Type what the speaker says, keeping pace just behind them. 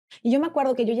Y yo me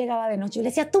acuerdo que yo llegaba de noche y le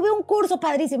decía, tuve un curso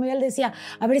padrísimo. Y él decía,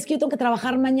 a ver, es que yo tengo que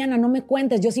trabajar mañana, no me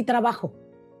cuentes, yo sí trabajo.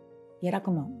 Y era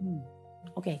como,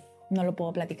 ok, no lo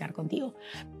puedo platicar contigo.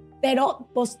 Pero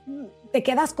pues te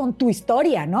quedas con tu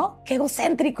historia, ¿no? Qué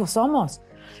egocéntricos somos.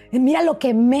 Mira lo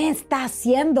que me está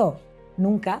haciendo.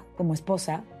 Nunca, como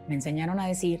esposa, me enseñaron a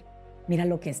decir, mira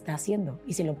lo que está haciendo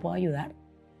y si lo puedo ayudar.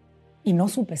 Y no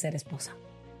supe ser esposa.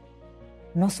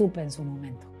 No supe en su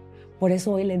momento. Por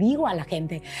eso hoy le digo a la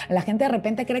gente de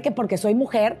repente cree que porque soy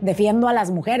mujer defiendo a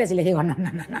las mujeres y les digo, no.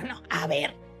 A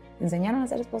ver, ¿te enseñaron a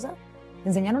ser esposa? Te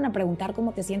enseñaron a preguntar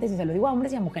cómo te sientes y se lo digo a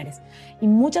hombres y a mujeres. Y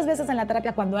muchas veces en la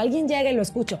terapia, cuando alguien llega y lo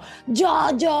escucho, yo,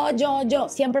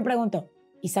 siempre pregunto,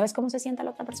 ¿y sabes cómo se siente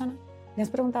la otra persona? ¿Le has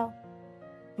preguntado?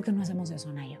 ¿Por qué no hacemos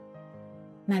eso, Nayo?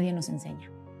 Nadie nos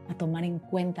enseña a tomar en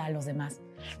cuenta a los demás.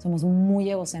 Somos muy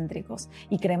egocéntricos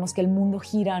y creemos que el mundo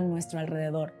gira a nuestro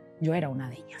alrededor. Yo era una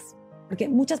de ellas. Porque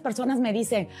muchas personas me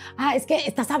dicen, es que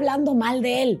estás hablando mal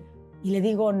de él. Y le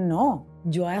digo, no,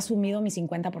 yo he asumido mi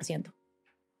 50%.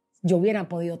 Yo hubiera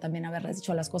podido también haber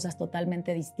hecho las cosas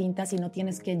totalmente distintas y no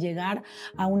tienes que llegar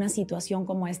a una situación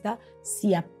como esta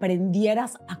si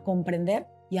aprendieras a comprender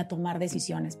y a tomar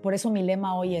decisiones. Por eso mi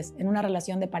lema hoy es, en una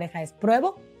relación de pareja es,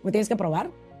 pruebo, porque tienes que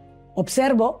probar,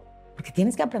 observo, porque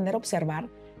tienes que aprender a observar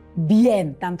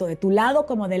bien, tanto de tu lado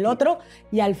como del otro,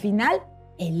 y al final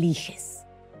eliges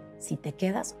si te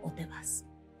quedas o te vas.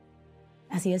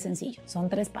 Así de sencillo, son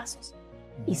 3 pasos.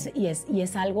 Y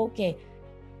es algo que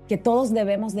todos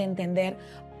debemos de entender,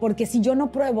 porque si yo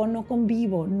no pruebo, no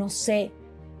convivo, no sé,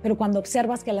 pero cuando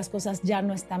observas que las cosas ya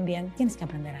no están bien, tienes que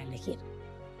aprender a elegir.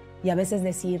 Y a veces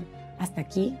decir, hasta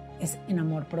aquí es en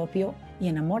amor propio y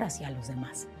en amor hacia los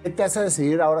demás. ¿Qué te hace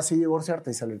decidir ahora sí divorciarte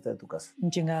y salirte de tu casa?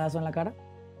 ¿Un chingadazo en la cara?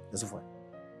 Eso fue.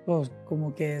 Pues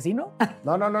como que sí, ¿no?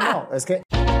 No, es que...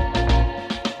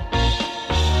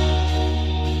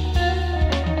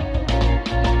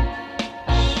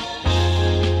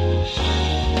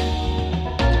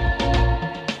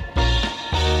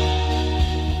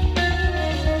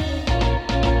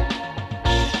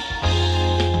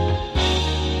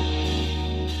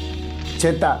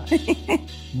 Chetta,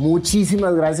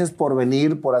 muchísimas gracias por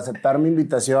venir, por aceptar mi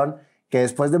invitación, que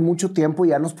después de mucho tiempo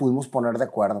ya nos pudimos poner de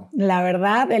acuerdo. La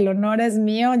verdad, el honor es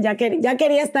mío. Ya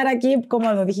quería estar aquí,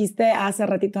 como lo dijiste hace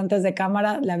ratito antes de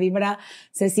cámara, la vibra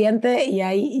se siente y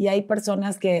hay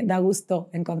personas que da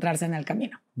gusto encontrarse en el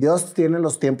camino. Dios tiene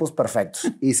los tiempos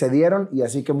perfectos y se dieron, y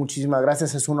así que muchísimas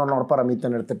gracias. Es un honor para mí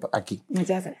tenerte aquí.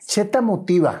 Muchas gracias. Chetta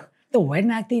motiva. Tu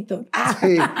buena actitud.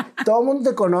 Sí, todo el mundo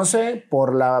te conoce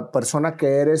por la persona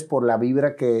que eres, por la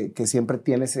vibra que siempre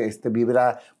tienes,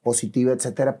 vibra positiva,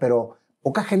 etcétera, pero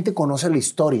poca gente conoce la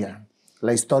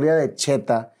historia de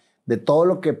Chetta, de todo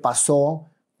lo que pasó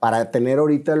para tener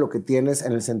ahorita lo que tienes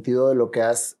en el sentido de lo que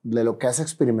has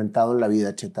experimentado en la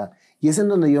vida, Chetta. Y es en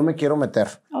donde yo me quiero meter.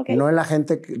 Okay. No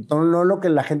lo que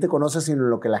la gente conoce, sino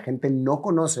lo que la gente no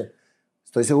conoce.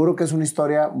 Estoy seguro que es una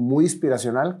historia muy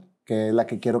inspiracional, que es la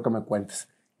que quiero que me cuentes.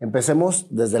 Empecemos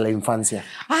desde la infancia.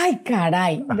 Ay,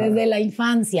 caray, desde la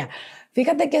infancia.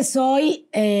 Fíjate que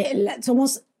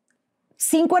somos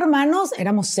 5 hermanos,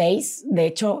 éramos 6. De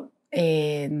hecho,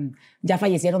 ya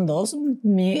fallecieron 2.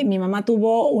 Mi mamá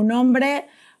tuvo un hombre,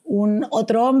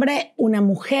 otro hombre, una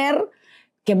mujer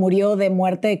que murió de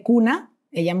muerte de cuna.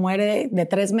 Ella muere de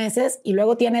 3 meses y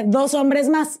luego tiene 2 hombres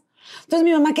más. Entonces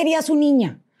mi mamá quería a su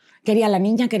niña. Quería la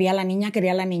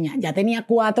niña. Ya tenía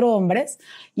 4 hombres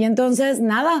y entonces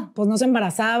nada, pues no se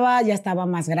embarazaba, ya estaba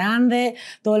más grande.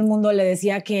 Todo el mundo le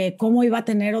decía que cómo iba a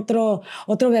tener otro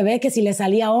bebé, que si le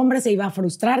salía hombre se iba a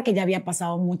frustrar, que ya había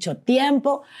pasado mucho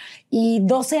tiempo. Y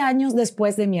 12 años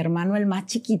después de mi hermano, el más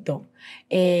chiquito,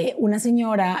 una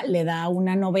señora le da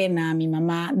una novena a mi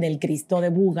mamá del Cristo de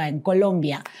Buga en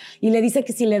Colombia y le dice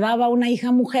que si le daba una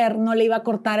hija mujer no le iba a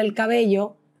cortar el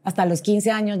cabello hasta los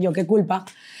 15 años, yo qué culpa,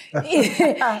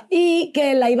 y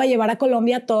que la iba a llevar a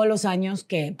Colombia todos los años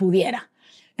que pudiera.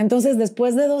 Entonces,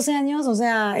 después de 12 años, o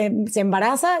sea, se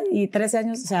embaraza y 13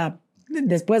 años, o sea,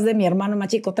 después de mi hermano más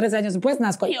chico, 13 años después,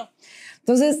 nazco yo.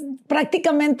 Entonces,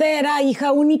 prácticamente era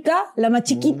hija única, la más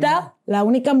chiquita, la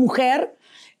única mujer.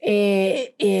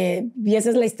 Y esa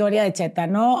es la historia de Chetta,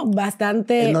 ¿no?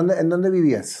 Bastante... ¿En dónde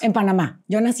vivías? En Panamá.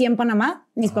 Yo nací en Panamá.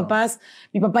 Mi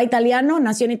papá italiano,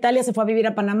 nació en Italia, se fue a vivir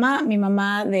a Panamá. Mi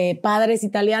mamá, de padres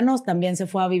italianos, también se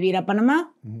fue a vivir a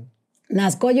Panamá.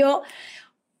 Nazco yo,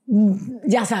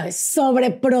 ya sabes,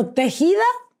 sobreprotegida,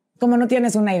 como no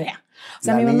tienes una idea. O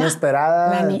sea, la niña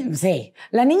esperada. Sí.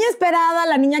 La niña esperada,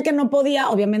 la niña que no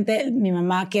podía. Obviamente, mi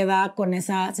mamá queda con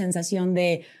esa sensación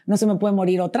de no se me puede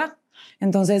morir otra.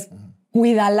 Entonces,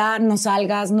 cuídala, no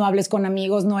salgas, no hables con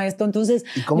amigos, no esto. Entonces,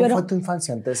 ¿y cómo fue tu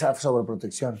infancia ante esa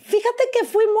sobreprotección? Fíjate que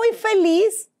fui muy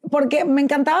feliz porque me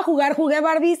encantaba jugar. Jugué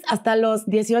Barbies hasta los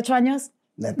 18 años.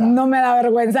 ¿Neta? No me da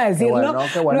vergüenza decirlo.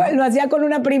 Qué bueno. Lo hacía con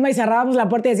una prima y cerrábamos la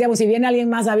puerta y decíamos, si viene alguien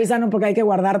más, avísanos porque hay que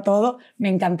guardar todo. Me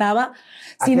encantaba.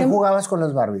 ¿A qué jugabas con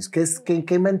las Barbies? ¿Qué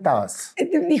inventabas?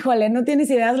 Híjole, no tienes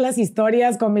ideas las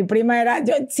historias. Con mi prima era,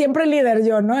 yo siempre líder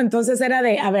yo, ¿no? Entonces era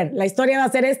de, a ver, la historia va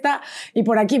a ser esta y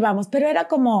por aquí vamos. Pero era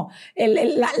como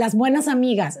las buenas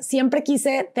amigas. Siempre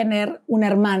quise tener una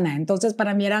hermana. Entonces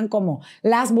para mí eran como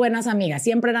las buenas amigas.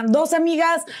 Siempre eran dos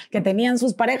amigas que tenían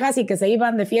sus parejas y que se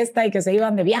iban de fiesta y que se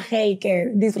iban de viaje y que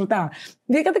disfrutaban.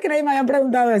 Fíjate que nadie me había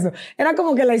preguntado eso. Era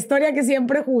como que la historia que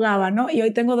siempre jugaba, ¿no? Y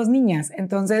hoy tengo 2 niñas.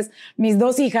 Entonces, mis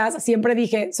 2 hijas, siempre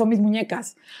dije, son mis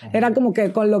muñecas. Ajá. Era como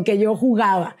que con lo que yo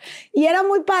jugaba. Y era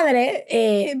muy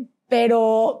padre,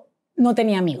 pero no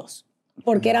tenía amigos.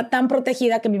 Porque era tan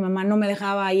protegida que mi mamá no me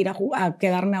dejaba ir a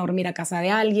quedarme a dormir a casa de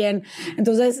alguien.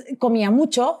 Entonces, comía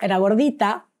mucho, era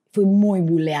gordita, fui muy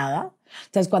buleada.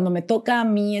 Entonces, cuando me toca a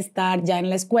mí estar ya en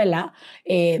la escuela,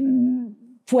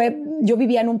 yo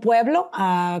vivía en un pueblo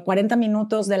a 40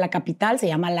 minutos de la capital, se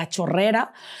llama La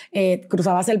Chorrera.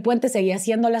 Cruzabas el puente, seguía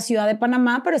siendo la ciudad de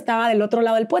Panamá, pero estaba del otro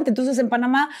lado del puente. Entonces, en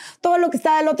Panamá, todo lo que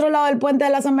estaba del otro lado del puente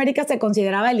de las Américas se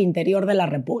consideraba el interior de la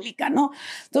República, ¿no?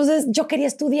 Entonces, yo quería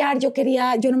estudiar, yo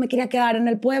no me quería quedar en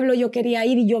el pueblo, yo quería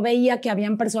ir y yo veía que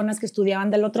habían personas que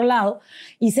estudiaban del otro lado.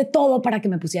 Hice todo para que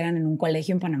me pusieran en un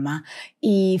colegio en Panamá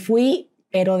y fui,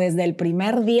 pero desde el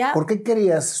primer día... ¿Por qué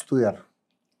querías estudiar?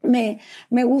 Me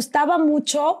gustaba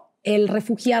mucho el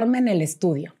refugiarme en el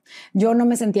estudio. Yo no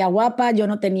me sentía guapa, yo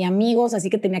no tenía amigos,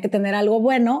 así que tenía que tener algo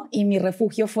bueno y mi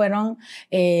refugio fueron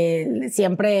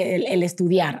siempre el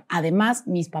estudiar. Además,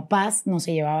 mis papás no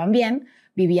se llevaban bien,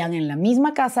 vivían en la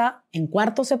misma casa, en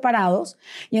cuartos separados,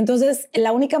 y entonces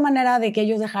la única manera de que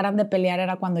ellos dejaran de pelear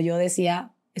era cuando yo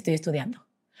decía, estoy estudiando.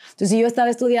 Entonces, si yo estaba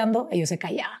estudiando, ellos se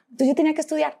callaban. Entonces, yo tenía que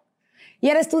estudiar. Y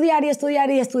era estudiar y estudiar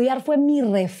y estudiar fue mi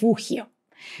refugio.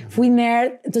 Fui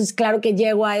nerd, entonces claro que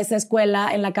llego a esa escuela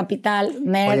en la capital,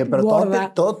 nerd, oye, pero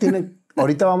gorda. todo tiene...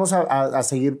 Ahorita vamos a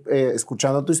seguir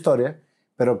escuchando tu historia,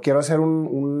 pero quiero hacer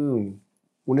un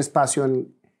espacio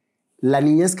en... La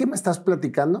niñez que me estás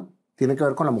platicando tiene que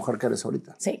ver con la mujer que eres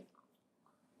ahorita. Sí.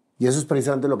 Y eso es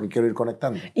precisamente lo que quiero ir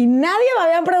conectando. Y nadie me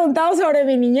había preguntado sobre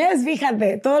mi niñez,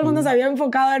 fíjate. Todo el mundo se había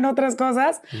enfocado en otras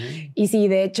cosas. Y sí,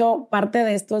 de hecho, parte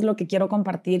de esto es lo que quiero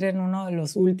compartir en uno de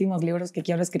los últimos libros que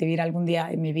quiero escribir algún día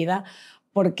en mi vida,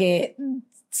 porque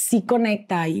sí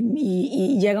conecta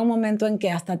y llega un momento en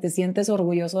que hasta te sientes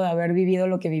orgulloso de haber vivido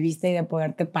lo que viviste y de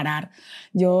poderte parar.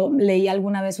 Yo leí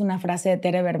alguna vez una frase de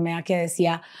Tere Bermea que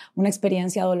decía, una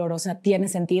experiencia dolorosa tiene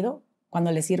sentido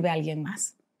cuando le sirve a alguien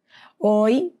más.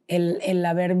 Hoy, el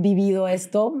haber vivido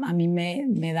esto a mí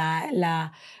me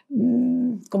da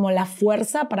como la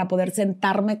fuerza para poder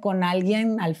sentarme con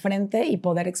alguien al frente y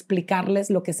poder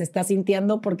explicarles lo que se está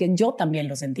sintiendo, porque yo también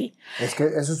lo sentí. Es que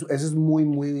eso es muy,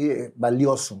 muy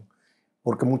valioso,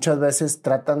 porque muchas veces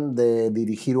tratan de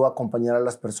dirigir o acompañar a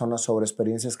las personas sobre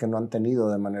experiencias que no han tenido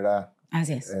de manera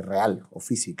real o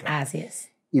física. Así es.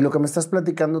 Y lo que me estás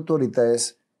platicando tú ahorita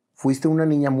es, fuiste una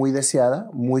niña muy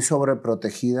deseada, muy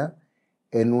sobreprotegida,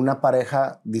 en una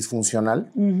pareja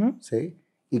disfuncional, ¿sí?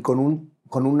 Y con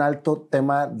un alto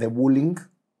tema de bullying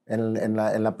en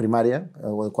la primaria,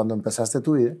 cuando empezaste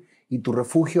tu vida, y tu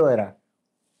refugio era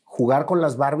jugar con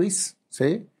las Barbies,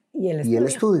 ¿sí? Y el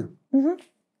estudio.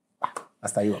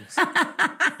 Hasta ahí vamos.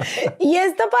 Y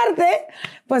esta parte,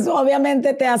 pues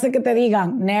obviamente te hace que te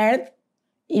digan nerd,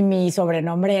 y mi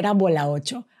sobrenombre era Bola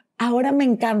 8. Ahora me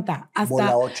encanta.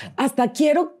 Hasta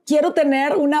quiero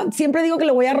tener una... Siempre digo que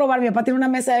le voy a robar. Mi papá tiene una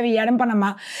mesa de billar en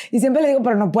Panamá y siempre le digo,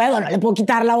 pero no puedo, no le puedo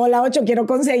quitar la bola 8. Quiero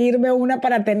conseguirme una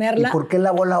para tenerla. ¿Y por qué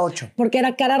la bola 8? Porque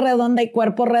era cara redonda y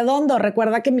cuerpo redondo.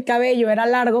 Recuerda que mi cabello era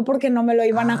largo porque no me lo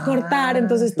iban a cortar.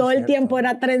 Entonces todo el tiempo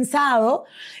era trenzado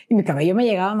y mi cabello me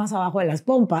llegaba más abajo de las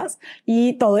pompas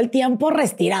y todo el tiempo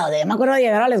restirado. Me acuerdo de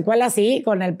llegar a la escuela así,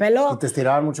 con el pelo... ¿Y te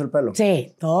estiraban mucho el pelo?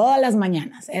 Sí, todas las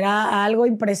mañanas. Era algo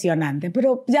impresionante,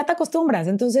 pero ya te acostumbras.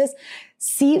 Entonces,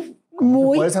 sí,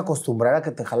 muy... Te puedes acostumbrar a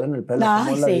que te jalen el pelo. Ay,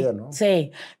 como sí, la vida, ¿no?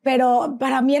 Sí, pero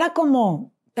para mí era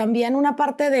como también una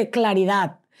parte de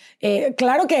claridad.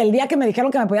 Claro que el día que me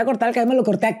dijeron que me podía cortar el cabello, me lo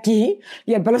corté aquí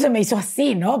y el pelo se me hizo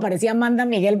así, ¿no? Parecía Amanda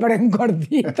Miguel, pero en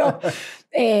cortito.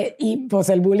 Y pues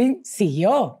el bullying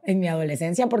siguió en mi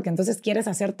adolescencia porque entonces quieres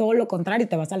hacer todo lo contrario y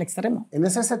te vas al extremo. En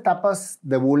esas etapas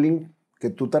de bullying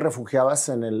que tú te refugiabas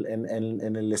en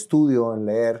el estudio, en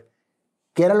leer,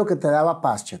 ¿qué era lo que te daba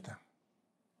paz, Chetta?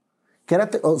 ¿Qué era,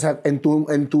 o sea, en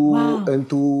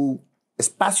tu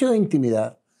espacio de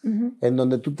intimidad, en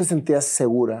donde tú te sentías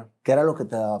segura, ¿qué era lo que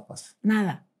te daba paz?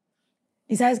 Nada.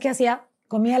 ¿Y sabes qué hacía?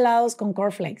 Comía helados con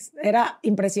cornflakes. Era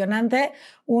impresionante.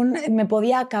 Me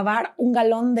podía acabar un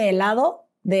galón de helado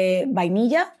de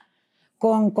vainilla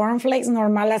con cornflakes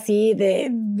normal así, de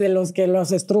los que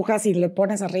los estrujas y le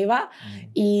pones arriba.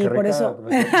 Y por eso...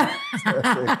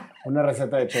 Una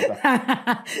receta de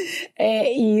Chetta.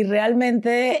 Y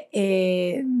realmente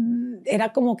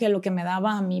era como que lo que me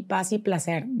daba a mí paz y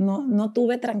placer. No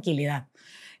tuve tranquilidad.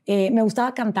 Me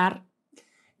gustaba cantar.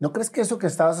 ¿No crees que eso que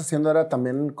estabas haciendo era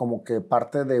también como que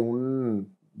parte de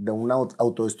una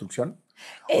autodestrucción?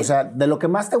 O sea, de lo que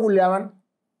más te bulleaban,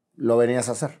 lo venías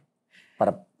a hacer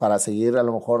para seguir a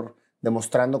lo mejor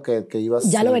demostrando que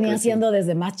ibas... Ya lo venía haciendo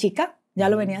desde más chica. Ya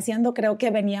lo venía haciendo, creo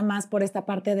que venía más por esta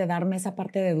parte de darme esa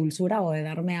parte de dulzura o de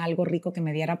darme algo rico que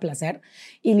me diera placer,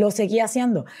 y lo seguía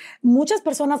haciendo. Muchas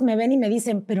personas me ven y me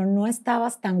dicen, pero no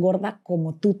estabas tan gorda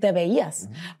como tú te veías,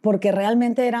 porque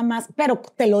realmente era más, pero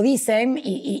te lo dicen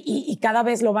y cada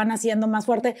vez lo van haciendo más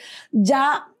fuerte.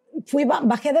 Ya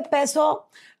bajé de peso,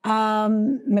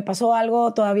 me pasó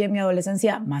algo todavía en mi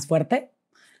adolescencia más fuerte.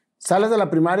 ¿Sales de la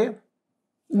primaria?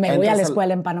 Me voy a la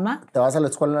escuela en Panamá. ¿Te vas a la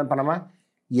escuela en Panamá?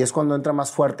 Y es cuando entra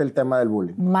más fuerte el tema del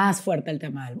bullying. Más fuerte el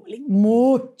tema del bullying,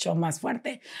 mucho más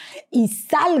fuerte. Y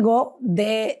salgo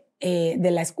de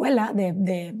la escuela,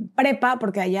 de prepa,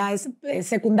 porque allá es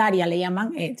secundaria, le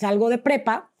llaman. Salgo de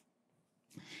prepa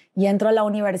y entro a la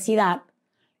universidad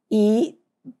y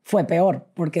fue peor.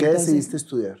 Porque ¿Qué decidiste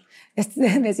estudiar?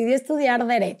 Decidí estudiar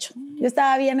Derecho. Yo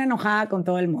estaba bien enojada con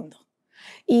todo el mundo.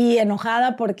 Y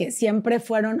enojada porque siempre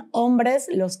fueron hombres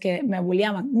los que me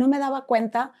bulliaban. No me daba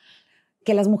cuenta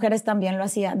que las mujeres también lo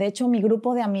hacían. De hecho, mi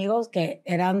grupo de amigos, que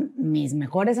eran mis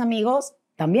mejores amigos,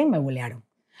 también me bullearon.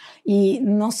 Y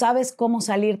no sabes cómo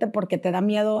salirte porque te da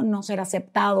miedo no ser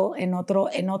aceptado en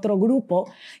otro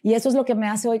grupo. Y eso es lo que me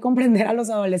hace hoy comprender a los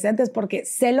adolescentes, porque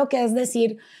sé lo que es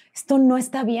decir, esto no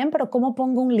está bien, pero ¿cómo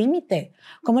pongo un límite?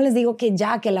 ¿Cómo les digo que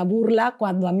la burla,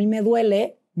 cuando a mí me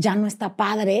duele, ya no está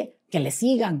padre que le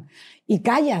sigan? Y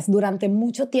callas durante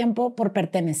mucho tiempo por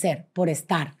pertenecer, por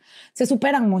estar. Se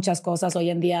superan muchas cosas. Hoy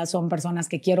en día son personas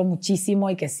que quiero muchísimo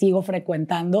y que sigo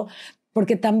frecuentando,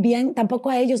 porque tampoco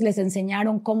a ellos les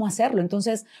enseñaron cómo hacerlo.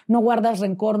 Entonces no guardas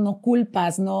rencor, no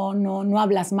culpas, no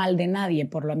hablas mal de nadie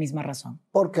por la misma razón.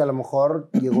 Porque a lo mejor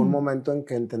llegó un momento en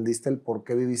que entendiste el por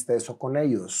qué viviste eso con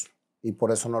ellos y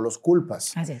por eso no los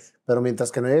culpas. Así es. Pero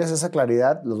mientras que no llegues a esa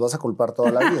claridad, los vas a culpar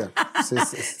toda la vida.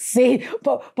 Sí,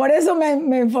 por eso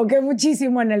me enfoqué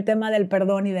muchísimo en el tema del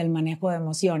perdón y del manejo de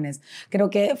emociones. Creo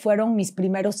que fueron mis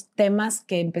primeros temas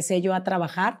que empecé yo a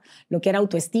trabajar, lo que era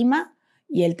autoestima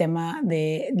y el tema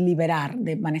de liberar,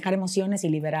 de manejar emociones y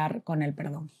liberar con el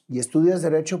perdón. ¿Y estudias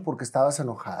Derecho porque estabas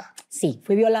enojada? Sí,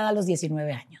 fui violada a los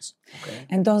 19 años. Okay.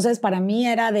 Entonces, para mí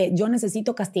era yo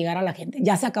necesito castigar a la gente.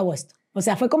 Ya se acabó esto. O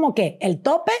sea, fue como que el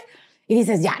tope y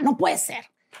dices, ya, no puede ser.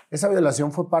 ¿Esa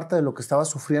violación fue parte de lo que estabas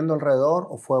sufriendo alrededor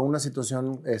o fue una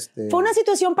situación...? Fue una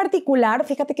situación particular.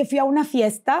 Fíjate que fui a una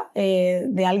fiesta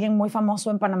de alguien muy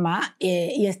famoso en Panamá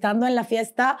y estando en la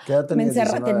fiesta... ¿Qué edad tenías?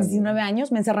 19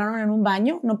 años. Me encerraron en un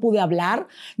baño, no pude hablar,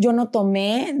 yo no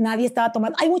tomé, nadie estaba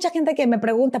tomando. Hay mucha gente que me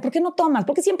pregunta, ¿por qué no tomas?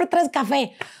 ¿Por qué siempre traes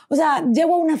café? O sea,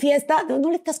 llego a una fiesta, no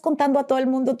le estás contando a todo el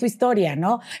mundo tu historia,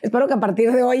 ¿no? Espero que a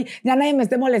partir de hoy ya nadie me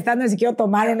esté molestando de si quiero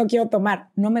tomar o no quiero tomar.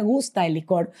 No me gusta el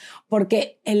licor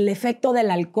porque el efecto del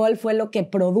alcohol fue lo que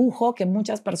produjo que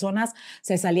muchas personas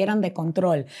se salieran de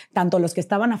control, tanto los que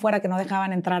estaban afuera que no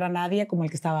dejaban entrar a nadie como el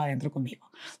que estaba adentro conmigo.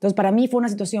 Entonces, para mí fue una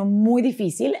situación muy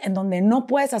difícil en donde no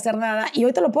puedes hacer nada y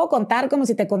hoy te lo puedo contar como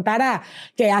si te contara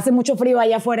que hace mucho frío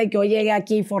allá afuera y que hoy llegue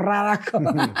aquí forrada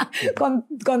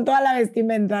con toda la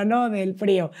vestimenta, ¿no? Del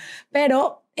frío.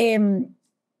 Pero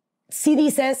si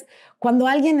dices, cuando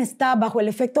alguien está bajo el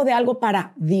efecto de algo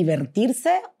para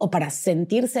divertirse o para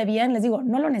sentirse bien, les digo,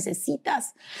 no lo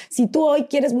necesitas. Si tú hoy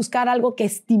quieres buscar algo que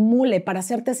estimule para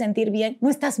hacerte sentir bien, no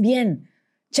estás bien.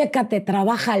 Chécate,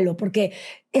 trabájalo, porque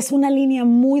es una línea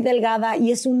muy delgada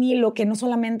y es un hilo que no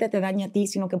solamente te daña a ti,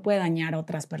 sino que puede dañar a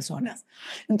otras personas.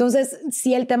 Entonces,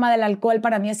 sí, el tema del alcohol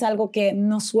para mí es algo que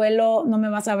no me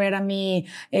vas a ver a mí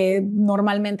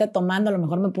normalmente tomando. A lo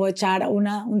mejor me puedo echar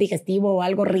un digestivo o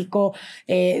algo rico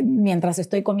mientras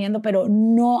estoy comiendo, pero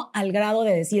no al grado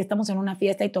de decir estamos en una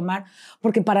fiesta y tomar,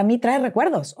 porque para mí trae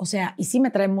recuerdos, o sea, y sí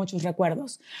me trae muchos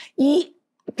recuerdos. Y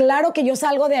claro que yo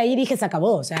salgo de ahí y dije, se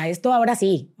acabó, o sea, esto ahora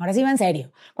sí va en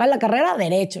serio. ¿Cuál es la carrera?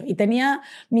 Derecho. Y tenía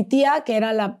mi tía, que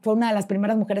fue una de las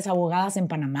primeras mujeres abogadas en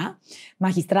Panamá,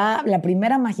 magistrada, la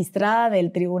primera magistrada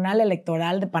del Tribunal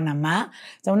Electoral de Panamá,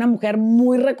 o sea, una mujer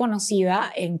muy reconocida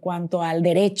en cuanto al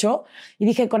derecho, y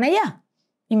dije, con ella.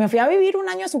 Y me fui a vivir un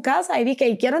año a su casa y dije,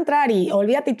 y quiero entrar y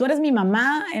olvídate, tú eres mi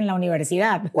mamá en la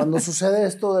universidad. Cuando sucede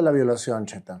esto de la violación,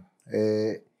 Chetta,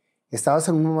 ¿estabas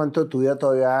en un momento de tu vida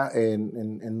todavía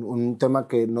en un tema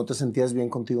que no te sentías bien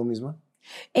contigo misma?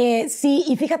 Sí,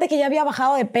 y fíjate que ya había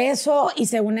bajado de peso y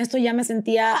según esto ya me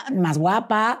sentía más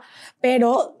guapa,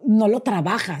 pero no lo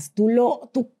trabajas,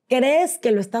 tú crees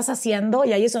que lo estás haciendo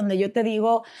y ahí es donde yo te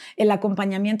digo, el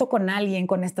acompañamiento con alguien,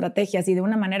 con estrategias y de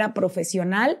una manera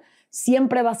profesional,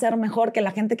 siempre va a ser mejor que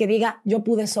la gente que diga, yo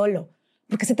pude solo.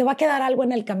 Porque se te va a quedar algo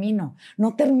en el camino.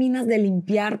 No terminas de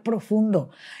limpiar profundo.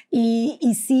 Y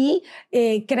sí,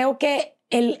 creo que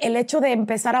el hecho de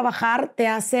empezar a bajar te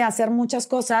hace hacer muchas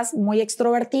cosas muy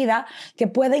extrovertida que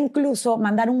puede incluso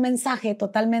mandar un mensaje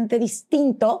totalmente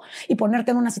distinto y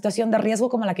ponerte en una situación de riesgo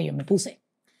como la que yo me puse.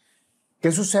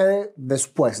 ¿Qué sucede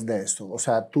después de esto? O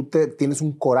sea, tú tienes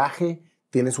un coraje,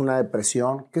 tienes una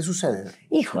depresión. ¿Qué sucede?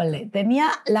 Híjole, tenía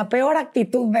la peor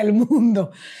actitud del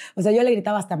mundo. O sea, yo le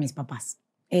gritaba hasta a mis papás.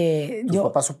 ¿Tus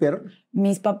papás supieron?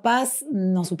 Mis papás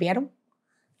no supieron.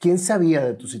 ¿Quién sabía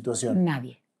de tu situación?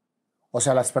 Nadie. O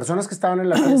sea, las personas que estaban en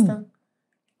la fiesta,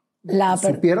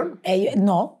 ¿supieron?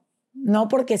 No,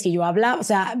 porque si yo hablaba, o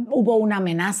sea, hubo una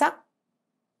amenaza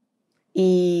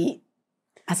y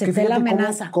acepté la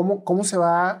amenaza. ¿Cómo se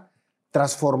va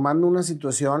transformando una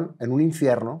situación en un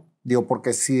infierno? Digo,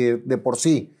 porque si de por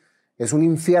sí es un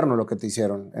infierno lo que te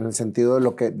hicieron, en el sentido de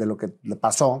lo que le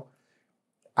pasó,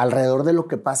 alrededor de lo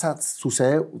que pasa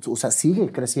sucede, o sea,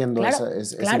 sigue creciendo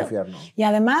ese infierno. Y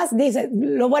además, dice,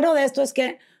 lo bueno de esto es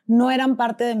que no eran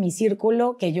parte de mi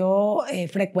círculo que yo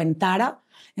frecuentara.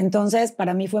 Entonces,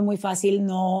 para mí fue muy fácil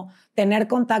no tener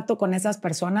contacto con esas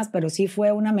personas, pero sí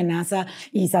fue una amenaza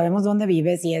y sabemos dónde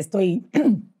vives y esto y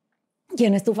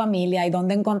quién es tu familia y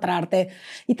dónde encontrarte.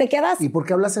 Y te quedas... ¿Y por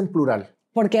qué hablas en plural?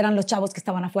 Porque eran los chavos que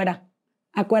estaban afuera.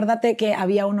 Acuérdate que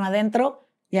había uno adentro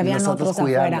y habían otros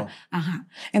afuera. Ajá.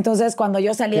 Entonces, cuando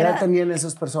yo saliera... ¿Qué edad tenían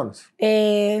esas personas?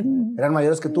 ¿Eran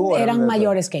mayores que tú? Eran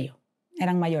mayores que yo.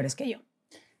 Eran mayores que yo.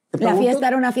 La fiesta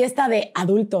era una fiesta de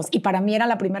adultos y para mí era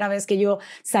la primera vez que yo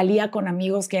salía con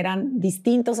amigos que eran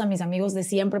distintos a mis amigos de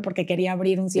siempre porque quería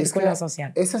abrir un círculo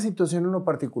social. Esa situación en lo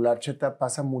particular, Chetta,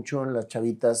 pasa mucho en las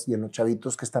chavitas y en los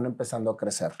chavitos que están empezando a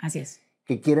crecer. Así es.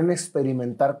 Que quieren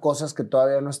experimentar cosas que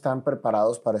todavía no están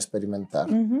preparados para experimentar.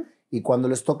 Y cuando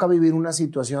les toca vivir una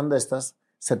situación de estas,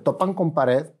 se topan con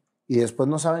pared y después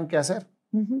no saben qué hacer.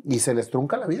 Y se les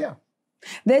trunca la vida.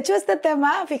 De hecho, este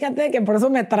tema, fíjate que por eso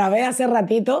me trabé hace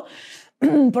ratito,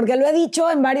 porque lo he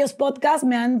dicho en varios podcasts,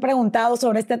 me han preguntado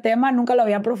sobre este tema, nunca lo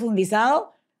había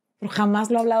profundizado, pero jamás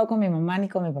lo he hablado con mi mamá ni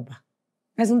con mi papá.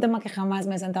 Es un tema que jamás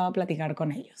me he sentado a platicar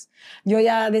con ellos. Yo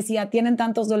ya decía, tienen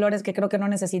tantos dolores que creo que no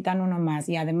necesitan uno más.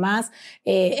 Y además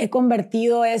he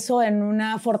convertido eso en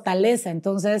una fortaleza.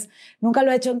 Entonces, nunca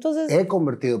lo he hecho. Entonces, he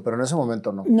convertido, pero en ese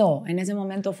momento no. No, en ese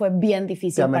momento fue bien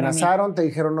difícil. Te amenazaron, te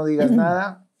dijeron no digas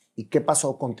nada. ¿Y qué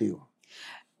pasó contigo?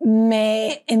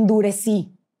 Me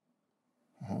endurecí.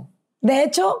 De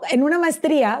hecho, en una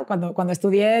maestría, cuando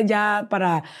estudié ya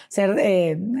para ser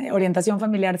orientación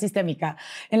familiar sistémica,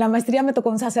 en la maestría me tocó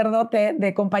un sacerdote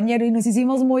de compañero y nos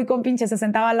hicimos muy compinches, se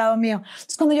sentaba al lado mío.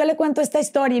 Entonces, cuando yo le cuento esta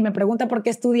historia y me pregunta por qué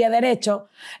estudié Derecho,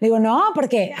 le digo, no,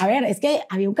 porque, a ver, es que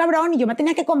había un cabrón y yo me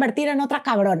tenía que convertir en otra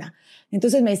cabrona.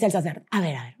 Entonces me dice el sacerdote, a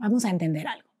ver, vamos a entender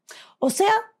algo. O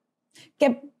sea,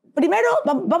 que primero,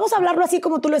 vamos a hablarlo así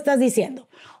como tú lo estás diciendo.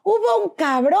 Hubo un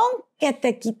cabrón que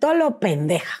te quitó lo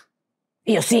pendeja.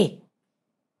 Y yo, sí.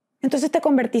 Entonces te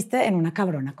convertiste en una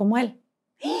cabrona como él.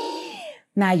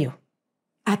 Nayo,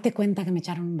 hazte cuenta que me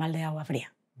echaron un balde de agua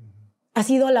fría. Ha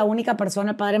sido la única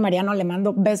persona, el padre Mariano, le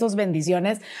mando besos,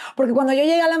 bendiciones, porque cuando yo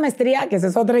llegué a la maestría, que esa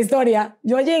es otra historia,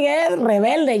 yo llegué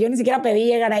rebelde, yo ni siquiera pedí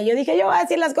llegar ahí. Yo dije, yo voy a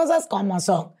decir las cosas como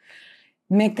son.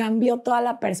 Me cambió toda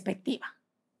la perspectiva.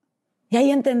 Y ahí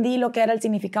entendí lo que era el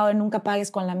significado de nunca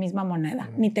pagues con la misma moneda,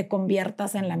 ni te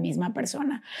conviertas en la misma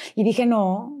persona. Y dije,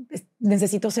 no,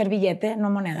 necesito ser billete, no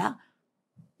moneda.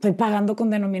 Estoy pagando con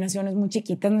denominaciones muy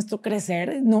chiquitas, necesito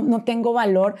crecer, no tengo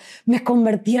valor. Me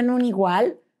convertí en un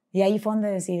igual. Y ahí fue donde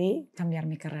decidí cambiar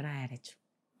mi carrera de Derecho.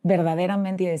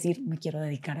 Verdaderamente y decir, me quiero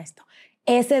dedicar a esto.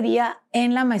 Ese día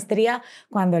en la maestría,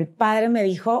 cuando el padre me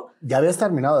dijo... ¿Ya habías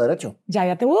terminado Derecho? Ya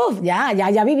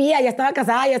vivía, ya estaba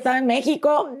casada, ya estaba en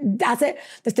México. Te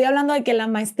estoy hablando de que la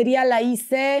maestría la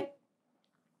hice...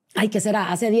 ¿qué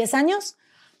será? ¿Hace 10 años?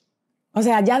 O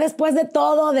sea, ya después de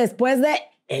todo, después de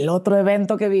el otro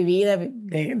evento que viví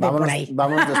de por ahí.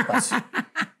 Vámonos despacio.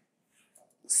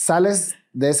 Sales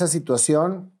de esa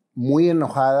situación muy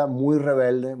enojada, muy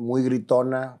rebelde, muy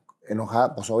gritona,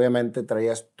 enojada, pues obviamente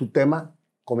traías tu tema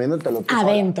comiéndotelo tú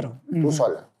adentro. Sola. Tú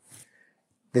sola.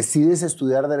 decides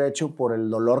estudiar Derecho por el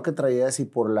dolor que traías y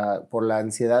por la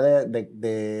ansiedad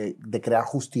de crear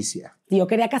justicia. Yo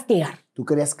quería castigar. Tú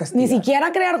querías castigar. Ni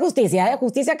siquiera crear justicia, ¿eh?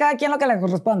 Justicia a cada quien lo que le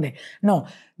corresponde. No,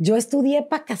 yo estudié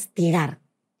para castigar.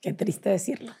 Qué triste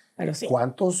decirlo, pero sí.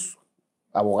 ¿Cuántos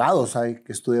abogados hay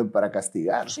que estudian para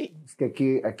castigar? Sí. Es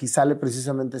que aquí sale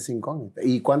precisamente esa incógnita.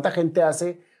 ¿Y cuánta gente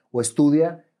hace o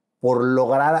estudia por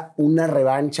lograr una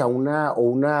revancha,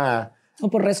 o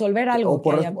por resolver algo o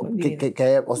por, que haya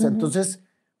vivido. o sea, entonces,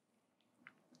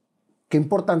 qué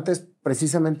importante es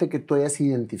precisamente que tú hayas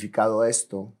identificado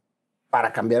esto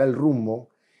para cambiar el rumbo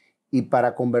y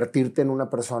para convertirte en una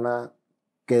persona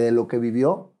que de lo que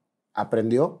vivió,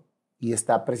 aprendió y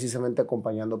está precisamente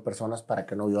acompañando personas para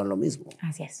que no vivan lo mismo.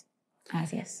 Así es,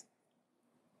 así es.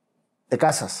 ¿Te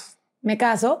casas? Me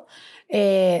caso,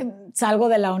 salgo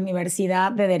de la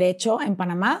Universidad de Derecho en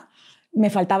Panamá, me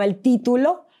faltaba el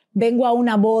título, vengo a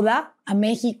una boda a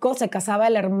México, se casaba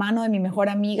el hermano de mi mejor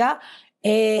amiga,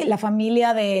 la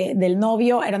familia del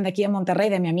novio eran de aquí de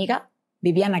Monterrey, de mi amiga,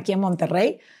 vivían aquí en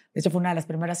Monterrey, de hecho fue una de las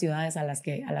primeras ciudades a las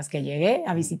que llegué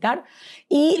a visitar,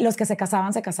 y los que se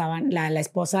casaban, la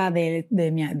esposa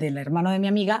del hermano de mi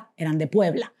amiga eran de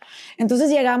Puebla.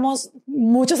 Entonces llegamos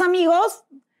muchos amigos,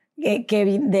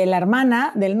 de la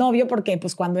hermana del novio, porque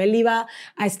pues cuando él iba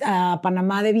a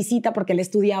Panamá de visita, porque él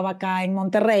estudiaba acá en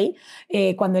Monterrey,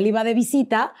 cuando él iba de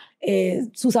visita,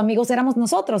 sus amigos éramos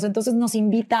nosotros, entonces nos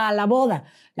invita a la boda.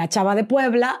 La chava de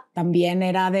Puebla también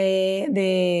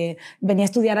venía a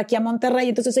estudiar aquí a Monterrey,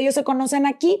 entonces ellos se conocen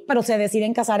aquí, pero se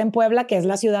deciden casar en Puebla, que es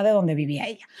la ciudad de donde vivía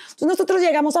ella. Entonces nosotros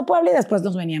llegamos a Puebla y después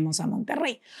nos veníamos a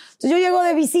Monterrey. Entonces yo llego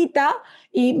de visita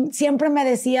y siempre me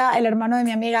decía el hermano de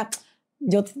mi amiga,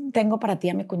 yo tengo para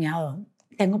ti a mi cuñado,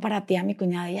 tengo para ti a mi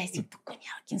cuñada. Y ay, sí, tu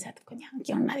cuñado, ¿quién sea tu cuñado? No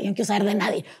quiero a nadie, no quiero saber de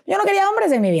nadie. Yo no quería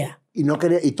hombres en mi vida.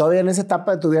 Y todavía en esa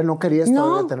etapa de tu vida no querías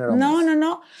todavía tener hombres.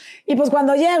 No. Y pues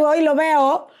cuando llego y lo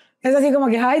veo, es así como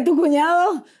que, ay, tu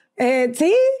cuñado,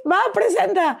 sí, va,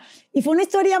 presenta. Y fue una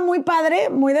historia muy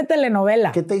padre, muy de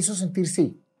telenovela. ¿Qué te hizo sentir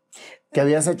sí? Que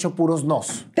habías hecho puros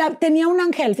nos. Tenía un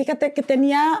ángel, fíjate que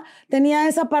tenía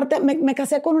esa parte. Me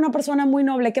casé con una persona muy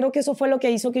noble. Creo que eso fue lo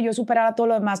que hizo que yo superara todo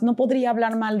lo demás. No podría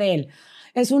hablar mal de él.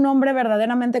 Es un hombre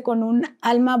verdaderamente con un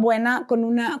alma buena, con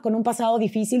un pasado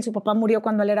difícil. Su papá murió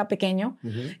cuando él era pequeño.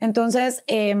 Entonces,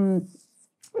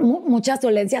 muchas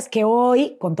dolencias que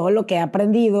hoy, con todo lo que he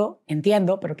aprendido,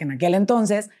 entiendo, pero que en aquel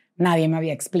entonces nadie me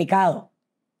había explicado.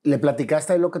 ¿Le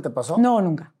platicaste ahí lo que te pasó? No,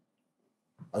 nunca.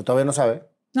 ¿Todavía no sabe?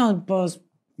 No, pues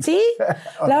sí.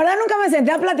 La verdad nunca me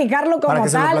senté a platicarlo como tal. Para que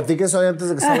se lo platiques hoy antes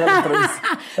de que salga la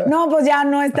entrevista. No, pues ya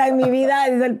no está en mi vida.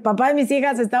 El papá de mis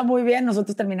hijas está muy bien.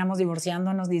 Nosotros terminamos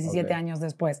divorciándonos 17 años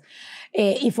después.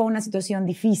 Y fue una situación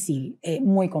difícil,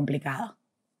 muy complicada.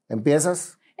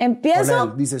 ¿Empiezas? Empiezo.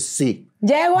 Con él, dices sí.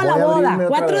 Llego a la boda,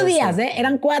 4 días,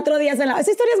 eran 4 días en la boda.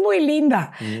 Esa historia es muy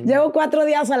linda. Llego 4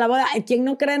 días a la boda. Quien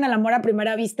no cree en el amor a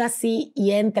primera vista, sí, y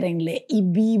éntrenle y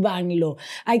vívanlo.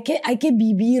 Hay que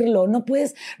vivirlo. No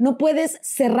puedes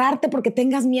cerrarte porque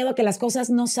tengas miedo a que las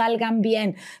cosas no salgan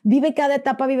bien. Vive cada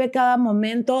etapa, vive cada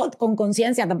momento con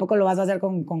conciencia. Tampoco lo vas a hacer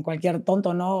con cualquier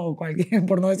tonto, ¿no? O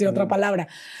por no decir otra palabra.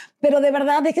 Pero de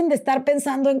verdad, dejen de estar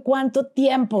pensando en cuánto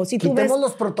tiempo. Si tú Quitemos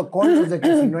los protocolos de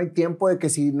que si no hay tiempo, de que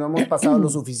si no hemos pasado lo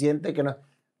suficiente, que no.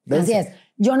 Así es.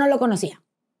 Yo no lo conocía.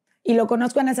 Y lo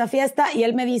conozco en esa fiesta y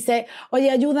él me dice, oye,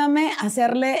 ayúdame a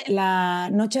hacerle la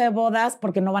noche de bodas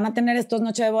porque no van a tener estos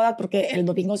noche de bodas porque el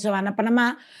domingo se van a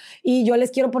Panamá y yo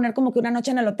les quiero poner como que una noche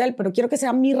en el hotel, pero quiero que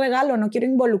sea mi regalo, no quiero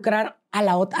involucrar a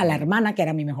la hermana que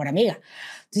era mi mejor amiga.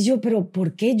 Entonces yo, ¿pero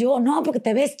por qué yo? No, porque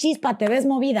te ves chispa, te ves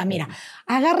movida. Mira,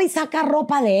 agarra y saca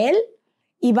ropa de él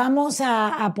y vamos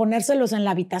a ponérselos en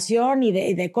la habitación y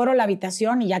decoro la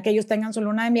habitación y ya que ellos tengan su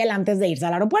luna de miel antes de irse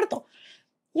al aeropuerto.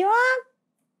 Yo,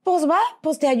 pues va,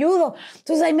 pues te ayudo.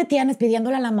 Entonces ahí me tienes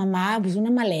pidiéndole a la mamá pues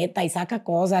una maleta y saca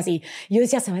cosas y yo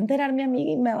decía, se va a enterar mi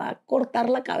amiga y me va a cortar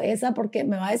la cabeza porque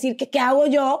me va a decir que qué hago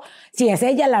yo si es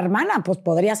ella la hermana, pues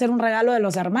podría ser un regalo de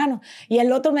los hermanos. Y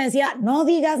el otro me decía, no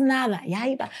digas nada. Y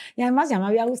ahí va. Y además ya me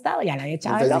había gustado, ya le había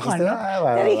echado el ojo,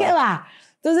 ¿no? Te dije, va.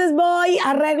 Entonces voy,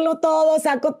 arreglo todo,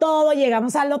 saco todo,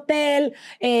 llegamos al hotel,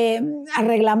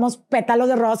 arreglamos pétalos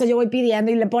de rosa, yo voy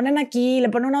pidiendo y le ponen aquí, le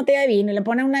ponen una botella de vino, y le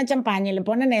ponen una de champaña, y le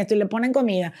ponen esto, y le ponen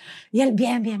comida. Y él,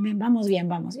 bien, vamos bien.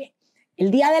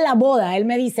 El día de la boda, él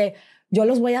me dice, yo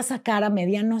los voy a sacar a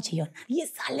medianoche. Y yo, nadie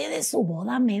sale de su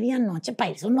boda a medianoche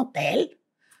para irse a un hotel.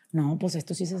 No, pues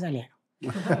estos sí se salieron.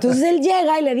 Entonces él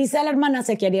llega y le dice a la hermana,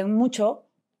 se querían mucho,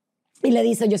 Y le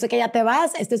dice, yo sé que ya te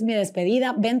vas, esta es mi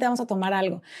despedida, vente, vamos a tomar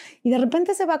algo. Y de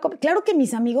repente se va, claro que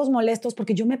mis amigos molestos,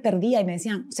 porque yo me perdía y me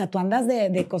decían, o sea, ¿tú andas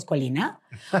de coscolina?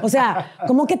 O sea,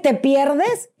 ¿cómo que te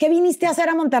pierdes? ¿Qué viniste a hacer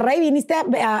a Monterrey? ¿Viniste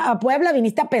a Puebla?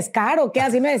 ¿Viniste a pescar o qué?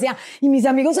 Así me decían. Y mis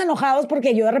amigos enojados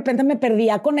porque yo de repente me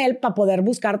perdía con él para poder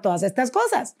buscar todas estas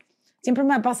cosas. Siempre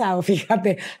me ha pasado,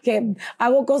 fíjate, que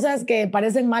hago cosas que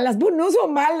parecen malas, pues no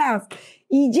son malas.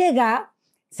 Y llega...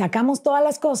 Sacamos todas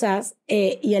las cosas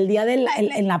y el día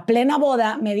en la plena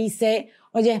boda me dice,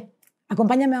 oye,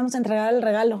 acompáñame, vamos a entregar el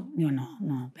regalo. Digo,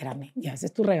 no, espérame, ya ese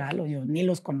es tu regalo, yo ni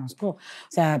los conozco. O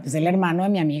sea, pues el hermano de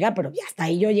mi amiga, pero ya hasta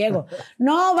ahí yo llego.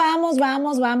 No, vamos.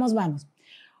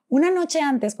 Una noche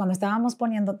antes, cuando estábamos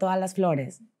poniendo todas las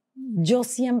flores,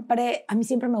 a mí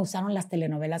siempre me gustaron las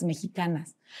telenovelas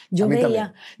mexicanas. Yo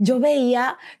veía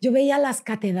las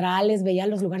catedrales, veía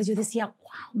los lugares, yo decía,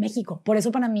 wow, México. Por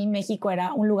eso para mí México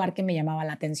era un lugar que me llamaba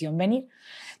la atención venir.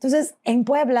 Entonces, en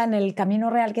Puebla, en el Camino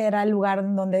Real, que era el lugar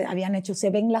donde habían hecho, se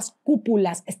ven las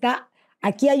cúpulas.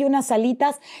 Aquí hay unas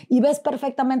salitas y ves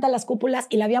perfectamente las cúpulas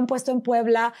y la habían puesto en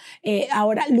Puebla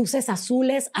ahora luces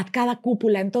azules a cada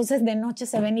cúpula. Entonces, de noche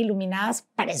se ven iluminadas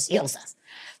preciosas.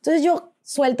 Entonces, yo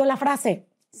suelto la frase,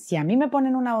 si a mí me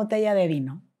ponen una botella de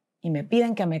vino y me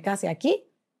piden que me case aquí,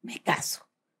 me caso.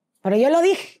 Pero yo lo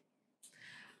dije.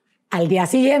 Al día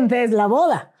siguiente es la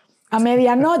boda. A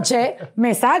medianoche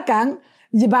me sacan,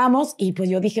 vamos, y pues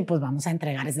yo dije, pues vamos a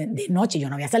entregar de noche. Yo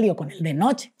no había salido con él de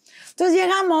noche. Entonces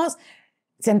llegamos,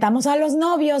 sentamos a los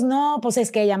novios, no, pues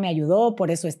es que ella me ayudó,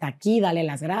 por eso está aquí, dale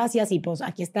las gracias, y pues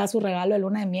aquí está su regalo de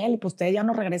luna de miel, y pues ustedes ya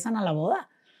no regresan a la boda.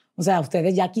 O sea,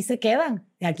 ustedes ya aquí se quedan.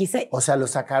 O sea, lo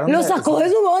sacaron. Lo sacó de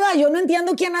su boda. Yo no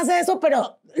entiendo quién hace eso,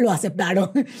 pero lo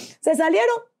aceptaron. Se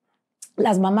salieron.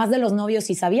 Las mamás de los novios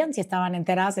sí sabían, sí estaban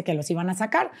enteradas de que los iban a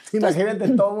sacar. Imagínate,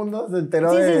 todo el mundo se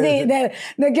enteró sí, de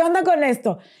qué onda con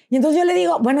esto. Y entonces yo le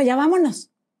digo, bueno, ya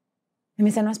vámonos. Y me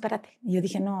dice, no, espérate. Y yo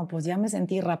dije, no, pues ya me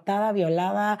sentí raptada,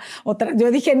 violada. Yo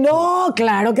dije, no,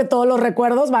 claro que todos los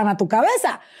recuerdos van a tu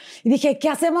cabeza. Y dije, ¿qué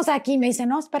hacemos aquí? Me dice,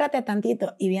 no, espérate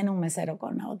tantito. Y viene un mesero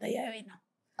con una botella de vino.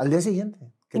 Al día siguiente.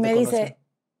 Y me dice,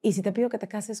 ¿y si te pido que te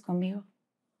cases conmigo?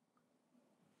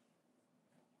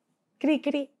 Cri,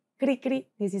 cri.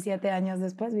 17 años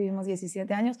después, vivimos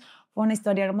 17 años, fue una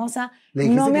historia hermosa.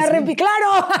 No me arrepentí,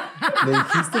 ¡claro! Le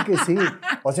dijiste que sí.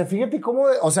 O sea, fíjate cómo,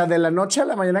 o sea, de la noche a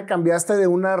la mañana cambiaste de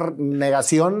una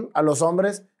negación a los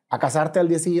hombres a casarte al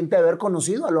día siguiente, de haber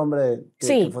conocido al hombre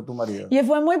que fue tu marido. Y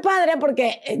fue muy padre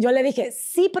porque yo le dije,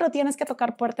 sí, pero tienes que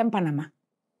tocar puerta en Panamá.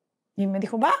 Y me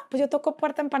dijo, va, pues yo toco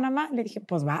puerta en Panamá. Le dije,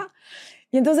 pues va.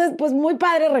 Y entonces, pues muy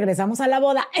padre, regresamos a la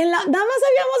boda. Nada más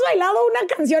habíamos bailado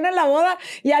una canción en la boda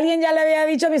y alguien ya le había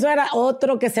dicho a mi suegra,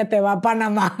 otro que se te va a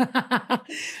Panamá.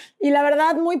 Y la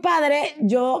verdad, muy padre.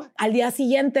 Yo al día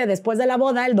siguiente, después de la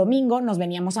boda, el domingo, nos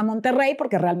veníamos a Monterrey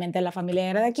porque realmente la familia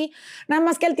era de aquí. Nada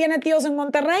más que él tiene tíos en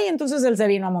Monterrey, entonces él se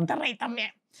vino a Monterrey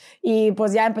también. Y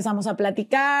pues ya empezamos a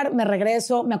platicar, me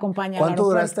regreso, me acompaña. ¿Cuánto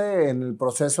duraste en el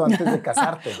proceso antes de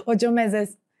casarte? 8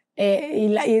 meses.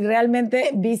 Y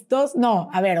realmente vistos,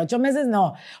 8 meses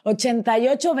no,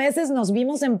 88 veces nos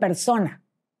vimos en persona.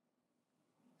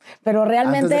 Pero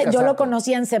realmente yo lo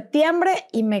conocí en septiembre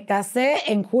y me casé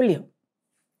en julio.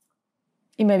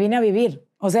 Y me vine a vivir.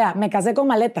 O sea, me casé con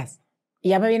maletas y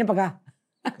ya me vine para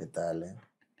acá. ¿Qué tal,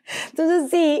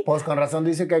 Entonces sí. Pues con razón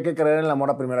dice que hay que creer en el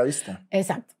amor a primera vista.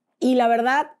 Exacto. Y la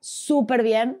verdad, súper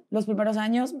bien los primeros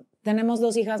años. Tenemos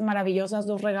 2 hijas maravillosas,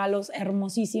 2 regalos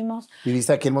hermosísimos.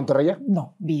 ¿Viviste aquí en Monterrey?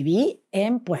 No, viví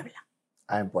en Puebla.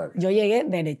 En Puebla. Yo llegué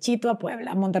derechito a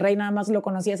Puebla. Monterrey nada más lo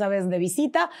conocí esa vez de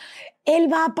visita.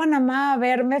 Él va a Panamá a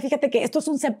verme. Fíjate que esto es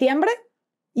un septiembre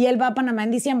y él va a Panamá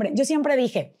en diciembre. Yo siempre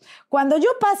dije, cuando yo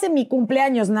pase mi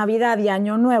cumpleaños, Navidad y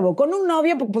Año Nuevo con un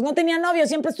novio, pues no tenía novio,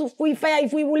 siempre fui fea y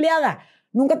fui buleada.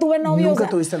 Nunca tuve novio. ¿Nunca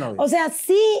tuviste novio? O sea,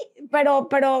 sí, pero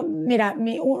mira,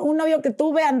 un novio que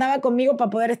tuve andaba conmigo para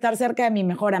poder estar cerca de mi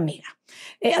mejor amiga.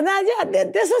 De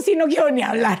eso sí no quiero ni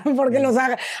hablar, porque a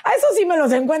eso sí me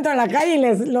los encuentro en la calle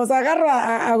y los agarro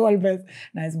a golpes.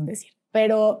 No, es un decir.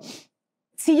 Pero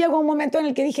sí llegó un momento en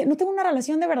el que dije, no tengo una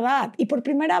relación de verdad. Y por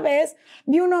primera vez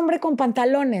vi un hombre con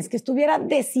pantalones que estuviera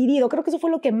decidido. Creo que eso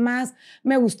fue lo que más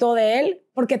me gustó de él,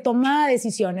 porque tomaba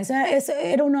decisiones.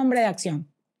 Era un hombre de acción.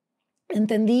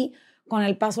 Entendí con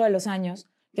el paso de los años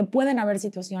que pueden haber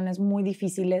situaciones muy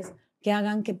difíciles que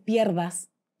hagan que pierdas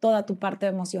toda tu parte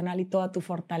emocional y toda tu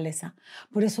fortaleza.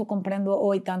 Por eso comprendo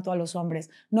hoy tanto a los hombres.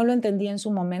 No lo entendí en su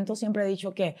momento. Siempre he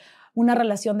dicho que una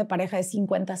relación de pareja es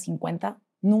 50-50.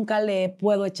 Nunca le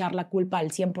puedo echar la culpa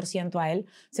al 100% a él.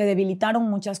 Se debilitaron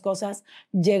muchas cosas,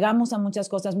 llegamos a muchas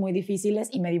cosas muy difíciles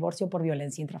y me divorcio por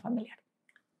violencia intrafamiliar.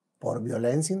 Por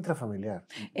violencia intrafamiliar.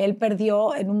 Él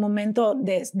perdió en un momento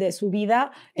de su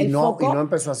vida el foco. Y no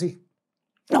empezó así.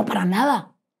 No, para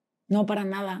nada. No, para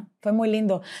nada. Fue muy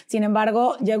lindo. Sin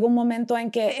embargo, llegó un momento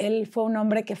en que él fue un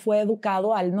hombre que fue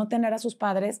educado, al no tener a sus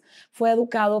padres, fue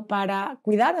educado para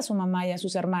cuidar a su mamá y a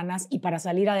sus hermanas y para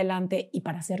salir adelante y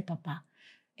para ser papá.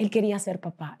 Él quería ser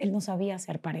papá, él no sabía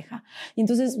ser pareja. Y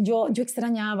entonces yo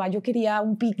extrañaba, yo quería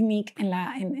un picnic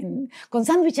con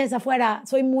sándwiches afuera.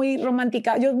 Soy muy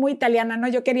romántica, yo muy italiana, ¿no?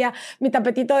 Yo quería mi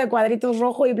tapetito de cuadritos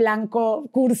rojo y blanco,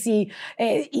 cursi.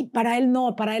 Y para él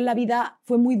no, para él la vida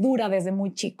fue muy dura desde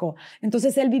muy chico.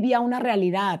 Entonces él vivía una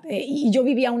realidad y yo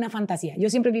vivía una fantasía.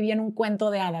 Yo siempre vivía en un cuento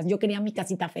de hadas. Yo quería mi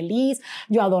casita feliz,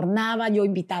 yo adornaba, yo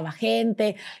invitaba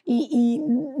gente y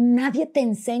nadie te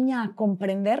enseña a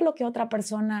comprender lo que otra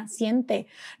persona siente.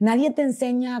 Nadie te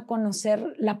enseña a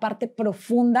conocer la parte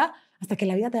profunda hasta que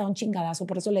la vida te da un chingadazo.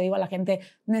 Por eso le digo a la gente,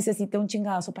 necesité un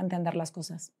chingadazo para entender las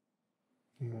cosas.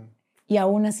 Y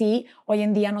aún así, hoy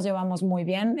en día nos llevamos muy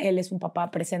bien. Él es un papá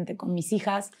presente con mis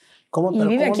hijas y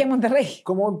vive aquí en Monterrey.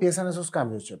 ¿Cómo empiezan esos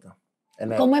cambios, Chetta?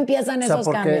 ¿Cómo empiezan esos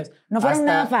cambios? No fueron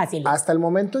nada fáciles. Hasta el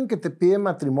momento en que te pide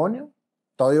matrimonio,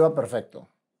 todo iba perfecto.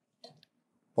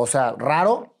 O sea,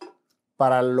 raro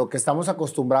para lo que estamos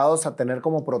acostumbrados a tener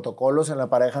como protocolos en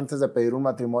la pareja antes de pedir un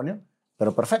matrimonio,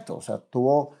 pero perfecto. O sea,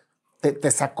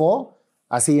 te sacó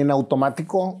así en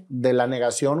automático de la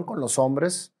negación con los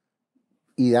hombres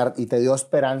y te dio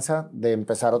esperanza de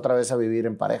empezar otra vez a vivir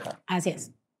en pareja. Así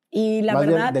es. Y la Más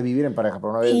verdad... bien de vivir en pareja,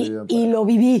 pero no habías vivido en pareja. Y lo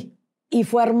viví. Y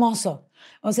fue hermoso.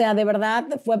 O sea, de verdad,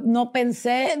 no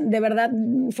pensé, de verdad,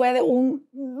 fue de un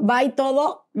va y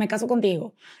todo, me caso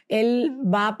contigo. Él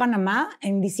va a Panamá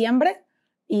en diciembre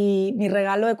y mi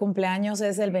regalo de cumpleaños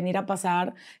es el venir a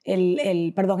pasar,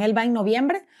 perdón, él va en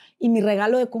noviembre y mi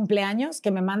regalo de cumpleaños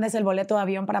que me manda es el boleto de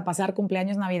avión para pasar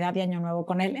cumpleaños, Navidad y Año Nuevo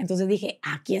con él. Entonces dije,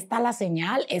 aquí está la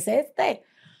señal, es este.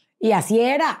 Y así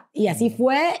era, y así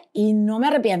fue, y no me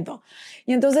arrepiento.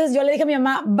 Y entonces yo le dije a mi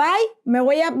mamá, bye, me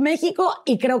voy a México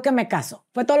y creo que me caso.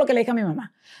 Fue todo lo que le dije a mi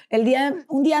mamá.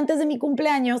 Un día antes de mi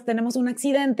cumpleaños tenemos un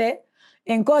accidente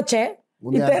en coche.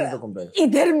 Un día antes de cumpleaños.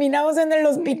 Y terminamos en el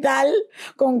hospital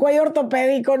con cuello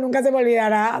ortopédico, nunca se me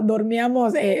olvidará.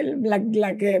 Dormíamos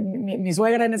mi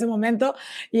suegra en ese momento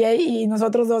y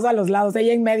nosotros dos a los lados,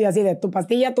 ella en medio, así de tu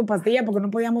pastilla, porque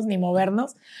no podíamos ni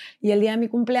movernos. Y el día de mi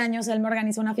cumpleaños, él me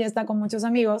organizó una fiesta con muchos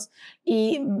amigos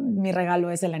y mi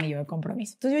regalo es el anillo de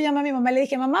compromiso. Entonces yo llamé a mi mamá y le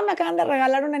dije, mamá, me acaban de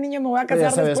regalar un anillo, me voy a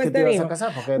casar después, te digo.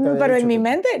 Pero en mi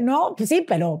mente, no, pues sí,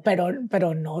 pero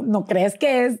no crees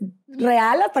que es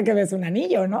real hasta que ves un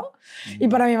anillo, ¿no? Y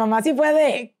para mi mamá sí fue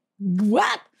de, ¿what?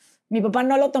 Mi papá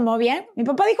no lo tomó bien. Mi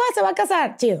papá dijo, se va a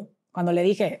casar, chido. Cuando le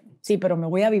dije, sí, pero me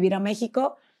voy a vivir a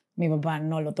México, mi papá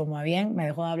no lo tomó bien, me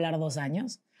dejó de hablar 2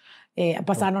 años.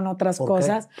 Pasaron otras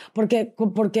cosas. Porque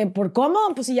 ¿por cómo?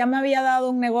 Pues si ya me había dado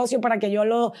un negocio para que yo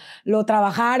lo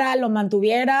trabajara, lo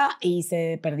mantuviera y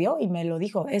se perdió y me lo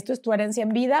dijo, esto es tu herencia en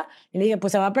vida. Y le dije,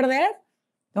 pues se va a perder.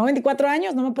 Tengo 24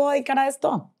 años, no me puedo dedicar a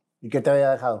esto. ¿Y qué te había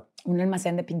dejado? Un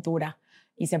almacén de pintura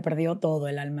y se perdió todo,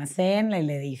 el almacén, el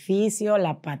edificio,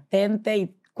 la patente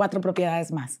y 4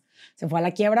 propiedades más. Se fue a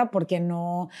la quiebra porque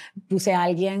no puse a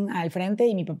alguien al frente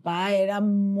y mi papá era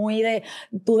muy de,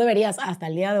 tú deberías, hasta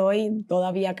el día de hoy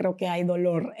todavía creo que hay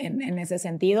dolor en ese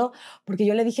sentido, porque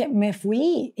yo le dije, me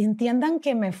fui, entiendan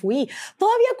que me fui.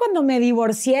 Todavía cuando me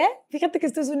divorcié, fíjate que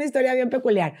esto es una historia bien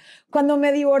peculiar, cuando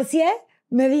me divorcié,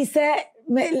 le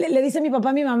dice mi papá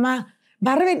a mi mamá,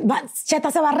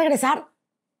 Chetta se va a regresar.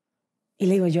 Y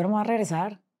le digo, yo no me voy a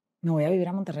regresar, me voy a vivir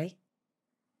a Monterrey.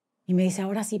 Y me dice,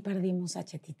 ahora sí perdimos a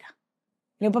Chettita.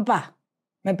 Le digo, papá,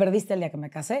 me perdiste el día que me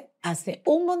casé. Hace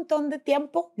un montón de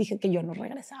tiempo dije que yo no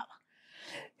regresaba.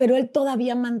 Pero él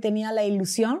todavía mantenía la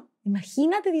ilusión.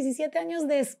 Imagínate 17 años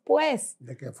después.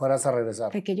 De que fueras a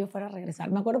regresar. De que yo fuera a regresar.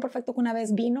 Me acuerdo perfecto que una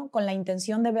vez vino con la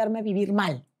intención de verme vivir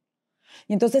mal.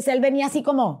 Y entonces él venía así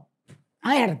como,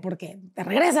 a ver, porque te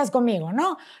regresas conmigo,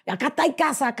 ¿no? Y acá hay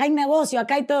casa, acá hay negocio,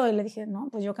 acá hay todo. Y le dije, no,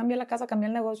 pues yo cambié la casa, cambié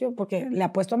el negocio porque le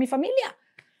apuesto a mi familia.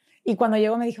 Y cuando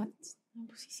llegó me dijo, no,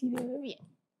 pues sí, vive bien,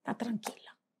 está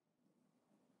tranquila.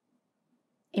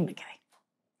 Y me quedé.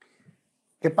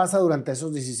 ¿Qué pasa durante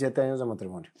esos 17 años de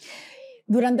matrimonio?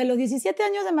 Durante los 17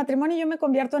 años de matrimonio yo me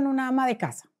convierto en una ama de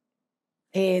casa.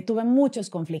 Tuve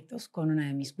muchos conflictos con una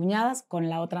de mis cuñadas, con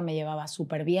la otra me llevaba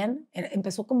súper bien.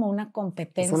 Empezó como una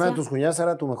competencia. Pues una de tus cuñadas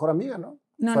era tu mejor amiga, ¿no?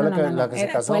 No, fue no, la que se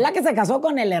casó. Fue la que se casó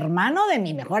con el hermano de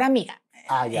mi mejor amiga.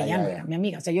 Ella no ya. era mi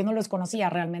amiga, o sea, yo no los conocía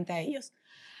realmente a ellos.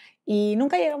 Y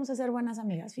nunca llegamos a ser buenas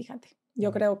amigas, fíjate.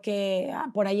 Yo creo que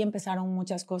por ahí empezaron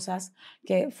muchas cosas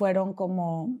que fueron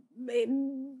como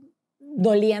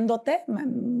doliéndote.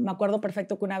 Me acuerdo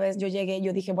perfecto que una vez yo llegué,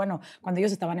 yo dije, bueno, cuando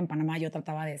ellos estaban en Panamá, yo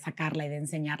trataba de sacarla y de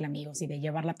enseñarle amigos y de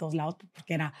llevarla a todos lados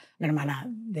porque era la hermana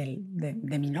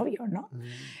de mi novio, ¿no?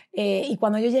 Y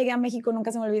cuando yo llegué a México,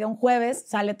 nunca se me olvida, un jueves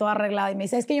sale toda arreglada y me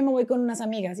dice, es que yo me voy con unas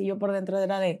amigas. Y yo por dentro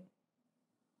era de,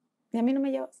 ¿y a mí no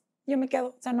me llevas? Yo me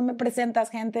quedo, o sea, no me presentas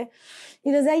gente.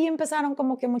 Y desde ahí empezaron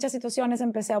como que muchas situaciones,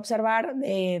 empecé a observar.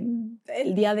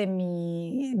 El día de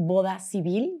mi boda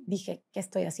civil, dije, ¿qué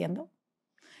estoy haciendo?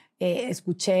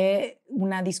 Escuché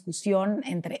una discusión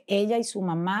entre ella y su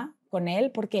mamá con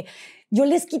él, porque yo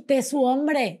les quité su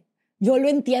hombre. Yo lo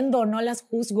entiendo, no las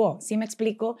juzgo, ¿sí me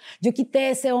explico? Yo quité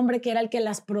ese hombre que era el que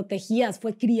las protegía,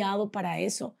 fue criado para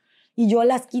eso. Y yo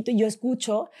las quito y yo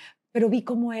escucho, pero vi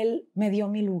cómo él me dio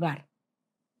mi lugar.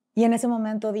 Y en ese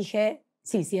momento dije,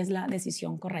 sí, sí es la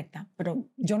decisión correcta, pero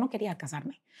yo no quería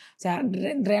casarme. O sea,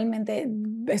 realmente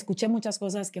escuché muchas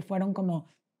cosas que fueron como,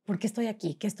 ¿por qué estoy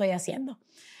aquí? ¿Qué estoy haciendo?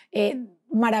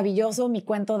 Maravilloso, mi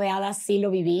cuento de hadas sí lo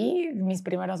viví, mis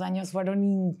primeros años fueron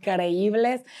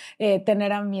increíbles,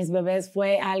 tener a mis bebés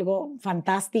fue algo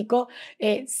fantástico,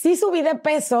 sí subí de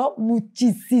peso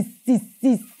muchísimo,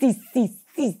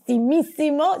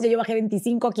 yo bajé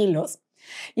 25 kilos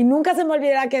y nunca se me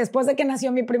olvidará que después de que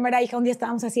nació mi primera hija, un día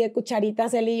estábamos así de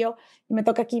cucharitas, él y yo, y me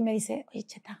toca aquí y me dice, oye,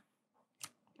 Chetta,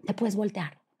 ¿te puedes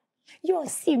voltear? Y yo,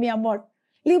 sí, mi amor.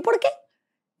 Le digo, ¿por qué?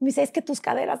 Me dice, es que tus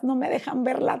caderas no me dejan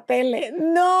ver la tele.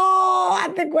 No,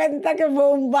 hazte cuenta que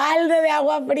fue un balde de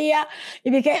agua fría.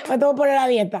 Y dije, me tengo que poner a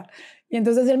dieta. Y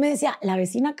entonces él me decía, la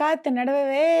vecina acaba de tener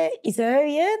bebé y se ve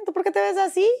bien. ¿Tú por qué te ves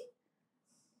así?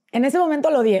 En ese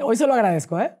momento lo odié. Hoy se lo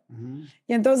agradezco, ¿eh?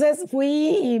 Y entonces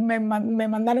fui y me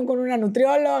mandaron con una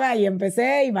nutrióloga y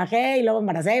empecé y bajé y luego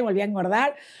embaracé y volví a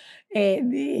engordar.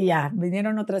 Y ya,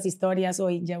 vinieron otras historias.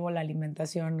 Hoy llevo la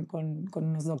alimentación con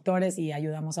unos doctores y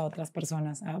ayudamos a otras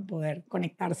personas a poder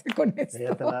conectarse con esto.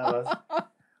 Fíjate nada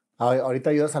más. Ahorita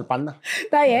ayudas al panda.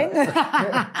 Está bien.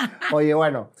 Oye,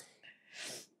 bueno,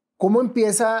 ¿cómo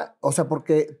empieza? O sea,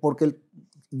 porque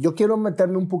yo quiero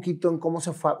meterme un poquito en cómo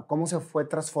se fue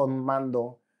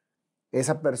transformando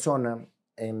esa persona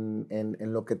en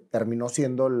lo que terminó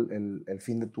siendo el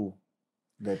fin de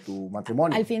tu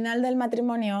matrimonio. Al final del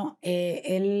matrimonio,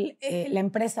 la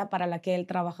empresa para la que él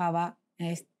trabajaba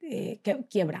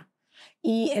quiebra.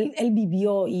 Y él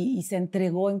vivió y se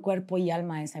entregó en cuerpo y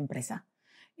alma a esa empresa.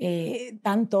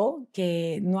 Tanto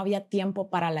que no había tiempo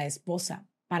para la esposa,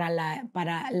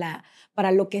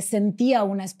 para lo que sentía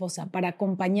una esposa, para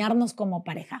acompañarnos como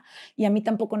pareja. Y a mí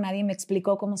tampoco nadie me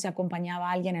explicó cómo se acompañaba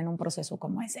a alguien en un proceso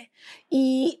como ese.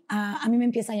 Y a mí me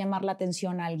empieza a llamar la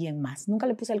atención a alguien más. Nunca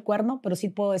le puse el cuerno, pero sí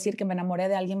puedo decir que me enamoré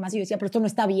de alguien más y yo decía, pero esto no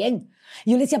está bien.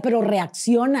 Y yo le decía, pero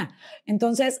reacciona.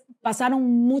 Entonces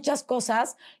pasaron muchas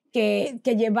cosas que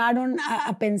llevaron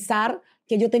a pensar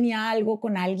que yo tenía algo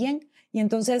con alguien. Y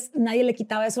entonces nadie le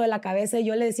quitaba eso de la cabeza y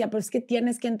yo le decía, pero es que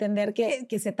tienes que entender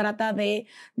que se trata de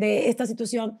esta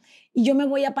situación. Y yo me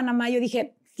voy a Panamá y yo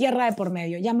dije, tierra de por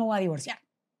medio, ya me voy a divorciar.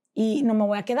 Y no me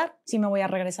voy a quedar, sí me voy a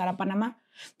regresar a Panamá.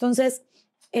 Entonces,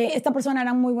 esta persona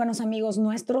eran muy buenos amigos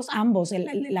nuestros, ambos,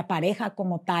 la pareja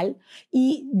como tal,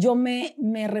 y yo me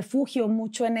refugio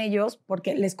mucho en ellos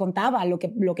porque les contaba lo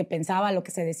que pensaba, lo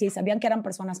que se decía, y sabían que eran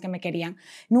personas que me querían.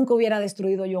 Nunca hubiera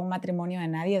destruido yo un matrimonio de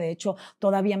nadie, de hecho,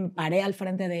 todavía me paré al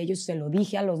frente de ellos, se lo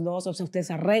dije a los dos, o sea, ustedes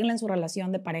arreglen su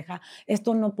relación de pareja,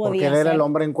 esto no podía Porque él era el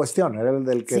hombre en cuestión, era el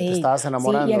del que te estabas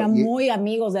enamorando. Sí, y eran muy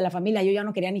amigos de la familia, yo ya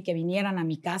no quería ni que vinieran a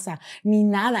mi casa, ni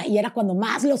nada, y era cuando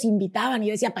más los invitaban, y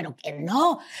yo decía, pero que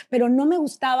no. Pero no me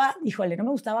gustaba, híjole, no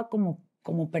me gustaba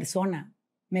como persona.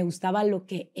 Me gustaba lo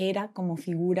que era como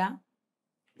figura,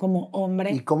 como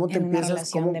hombre. ¿Y cómo en una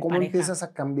relación de cómo pareja. empiezas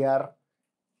a cambiar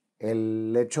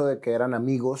el hecho de que eran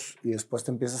amigos y después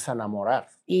te empiezas a enamorar?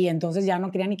 Y entonces ya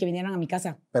no quería ni que vinieran a mi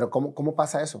casa. ¿Pero cómo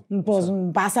pasa eso? Pues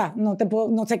pasa, no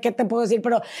sé qué te puedo decir,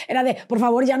 pero era de, por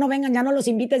favor, ya no vengan, ya no los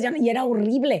invites, y era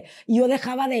horrible. Y yo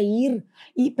dejaba de ir,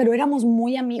 pero éramos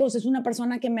muy amigos. Es una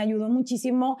persona que me ayudó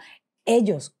muchísimo.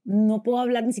 Ellos, no puedo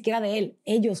hablar ni siquiera de él,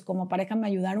 ellos como pareja me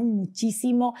ayudaron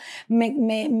muchísimo,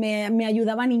 me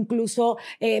ayudaban incluso,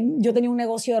 yo tenía un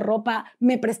negocio de ropa,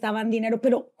 me prestaban dinero,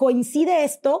 pero coincide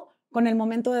esto con el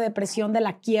momento de depresión de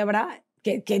la quiebra,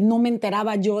 que no me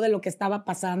enteraba yo de lo que estaba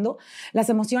pasando, las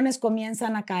emociones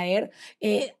comienzan a caer,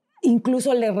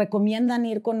 incluso le recomiendan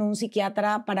ir con un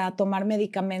psiquiatra para tomar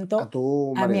medicamento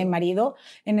a mi marido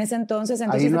en ese entonces.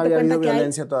 Ahí no había habido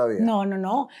violencia todavía.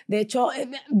 No. De hecho,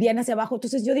 viene hacia abajo.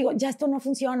 Entonces yo digo, ya esto no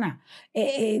funciona.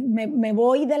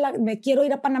 Me quiero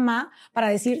ir a Panamá para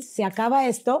decir, se acaba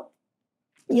esto.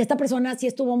 Y esta persona sí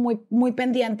estuvo muy, muy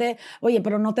pendiente. Oye,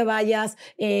 pero no te vayas.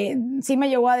 Sí me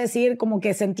llegó a decir como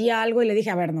que sentía algo y le dije,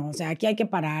 a ver, no, o sea, aquí hay que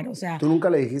parar. O sea, ¿Tú nunca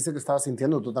le dijiste que estabas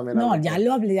sintiendo? ¿Tú también? no, ya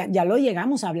lo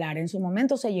llegamos a hablar. En su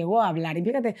momento se llegó a hablar. Y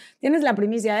fíjate, tienes la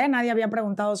primicia, ¿eh? Nadie había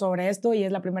preguntado sobre esto y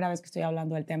es la primera vez que estoy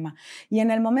hablando del tema. Y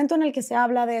en el momento en el que se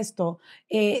habla de esto,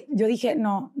 yo dije,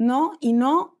 no,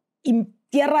 y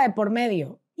tierra de por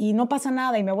medio. Y no pasa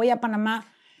nada y me voy a Panamá.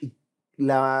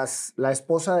 La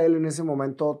esposa de él en ese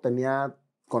momento tenía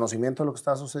conocimiento de lo que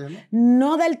estaba sucediendo.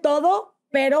 No del todo,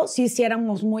 pero sí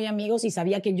éramos muy amigos y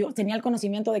sabía que yo tenía el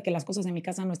conocimiento de que las cosas en mi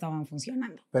casa no estaban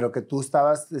funcionando. Pero que tú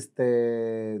estabas...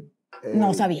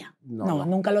 no sabía. No.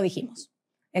 Nunca lo dijimos.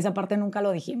 Esa parte nunca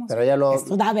lo dijimos. Pero ella lo...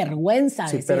 Esto da vergüenza.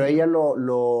 Sí, decirlo. pero ella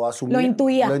lo asumía. Lo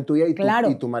intuía. Lo intuía y, claro.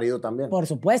 Y tu marido también. Por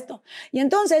supuesto. Y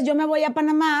entonces yo me voy a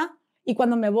Panamá y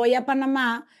cuando me voy a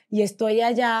Panamá y estoy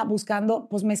allá buscando,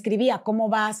 pues me escribía, ¿cómo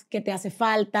vas? ¿Qué te hace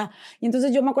falta? Y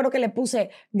entonces yo me acuerdo que le puse,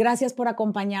 gracias por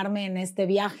acompañarme en este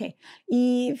viaje.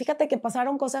 Y fíjate que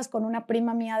pasaron cosas con una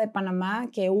prima mía de Panamá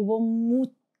que hubo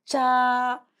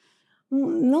mucha,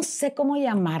 no sé cómo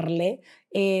llamarle,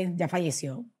 ya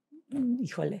falleció.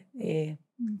 Híjole,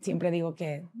 siempre digo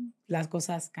que las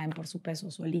cosas caen por su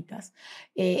peso solitas.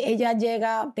 Ella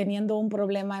llega teniendo un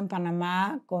problema en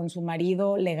Panamá con su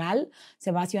marido legal,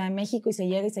 se va a Ciudad de México y se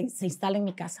llega y se instala en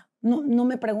mi casa. No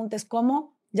me preguntes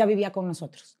cómo, ya vivía con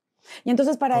nosotros. Y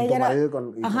entonces para con ella tu marido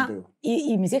era... y ajá, contigo.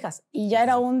 Y mis hijas. Y ya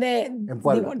era un de... En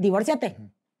Puebla. Divórciate,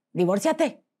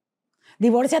 divórciate.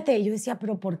 Y yo decía,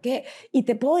 ¿pero por qué? Y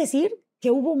te puedo decir que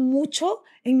hubo mucho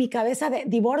en mi cabeza de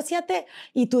divórciate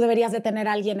y tú deberías de tener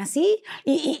a alguien así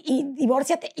y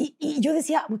divórciate. Y yo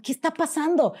decía, ¿qué está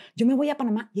pasando? Yo me voy a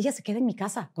Panamá y ella se queda en mi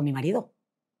casa con mi marido.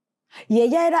 Y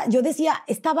yo decía,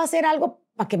 esta va a ser algo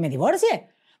para que me divorcie,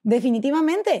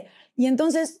 definitivamente. Y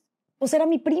entonces, pues era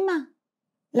mi prima,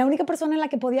 la única persona en la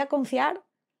que podía confiar.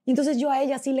 Y entonces yo a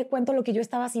ella sí le cuento lo que yo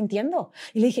estaba sintiendo.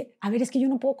 Y le dije, a ver, es que yo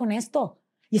no puedo con esto.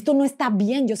 Y esto no está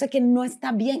bien, yo sé que no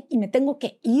está bien y me tengo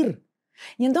que ir.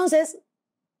 Y entonces,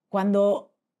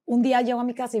 cuando un día llego a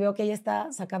mi casa y veo que ella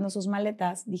está sacando sus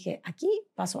maletas, dije, aquí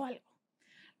pasó algo.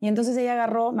 Y entonces ella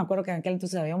agarró, me acuerdo que en aquel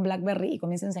entonces había un BlackBerry y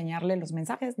comienza a enseñarle los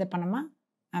mensajes de Panamá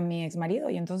a mi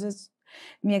exmarido. Y entonces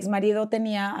mi exmarido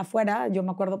tenía afuera, yo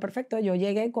me acuerdo perfecto, yo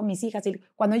llegué con mis hijas y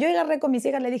cuando yo agarré con mis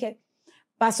hijas le dije,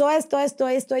 pasó esto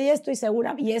y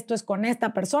segura, y esto es con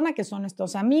esta persona que son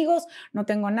estos amigos, no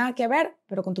tengo nada que ver,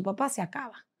 pero con tu papá se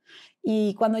acaba.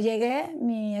 Y cuando llegué,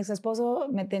 mi ex esposo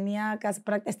me tenía casi,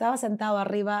 estaba sentado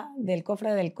arriba del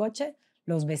cofre del coche,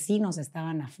 los vecinos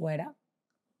estaban afuera,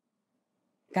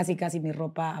 casi mi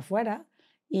ropa afuera,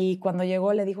 y cuando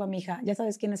llegó le dijo a mi hija, ¿ya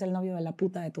sabes quién es el novio de la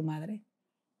puta de tu madre?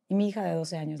 Y mi hija de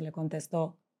 12 años le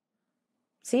contestó,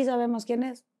 sí sabemos quién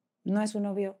es, no es su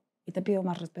novio, y te pido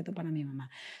más respeto para mi mamá.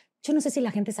 Yo no sé si la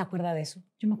gente se acuerda de eso,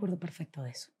 yo me acuerdo perfecto de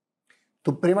eso.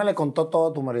 Tu prima le contó todo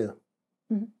a tu marido.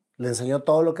 Uh-huh. Le enseñó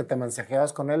todo lo que te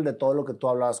mensajeabas con él, de todo lo que tú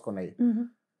hablabas con ella.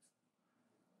 Uh-huh.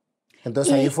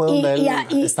 Entonces ahí fue donde él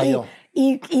estalló.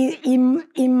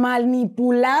 Y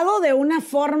manipulado de una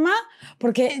forma,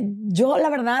 porque yo, la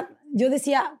verdad, yo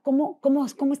decía, ¿cómo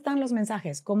están los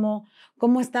mensajes? ¿Cómo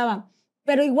estaban?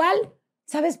 Pero igual,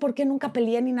 ¿sabes por qué nunca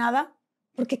peleé ni nada?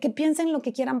 Porque que piensen lo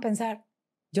que quieran pensar.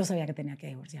 Yo sabía que tenía que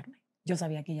divorciarme. Yo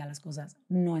sabía que ya las cosas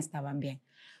no estaban bien.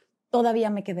 Todavía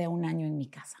me quedé un año en mi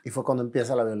casa. Y fue cuando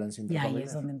empieza la violencia intrafamiliar. Y ahí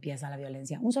es donde empieza la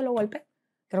violencia. Un solo golpe,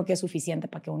 creo que es suficiente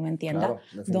para que uno entienda, claro,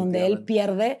 donde él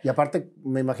pierde. Y aparte,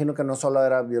 me imagino que no solo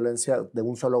era violencia de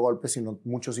un solo golpe, sino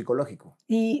mucho psicológico.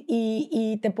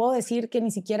 Y te puedo decir que ni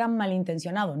siquiera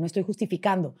malintencionado, no estoy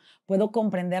justificando. Puedo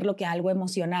comprender lo que algo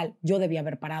emocional, yo debía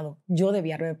haber parado, yo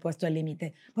debía haber puesto el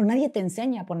límite, pero nadie te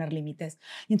enseña a poner límites.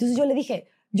 Y entonces yo le dije,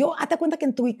 hazte cuenta que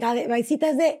en tu cabecita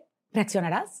es de,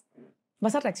 ¿reaccionarás?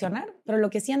 ¿Vas a reaccionar? Pero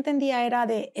lo que sí entendía era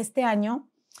de este año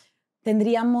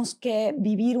tendríamos que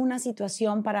vivir una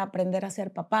situación para aprender a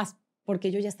ser papás,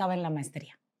 porque yo ya estaba en la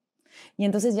maestría. Y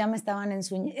entonces ya me estaban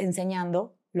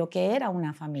enseñando lo que era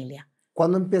una familia.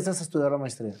 ¿Cuándo empiezas a estudiar la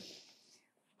maestría?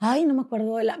 Ay, no me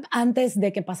acuerdo, antes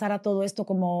de que pasara todo esto,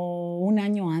 como un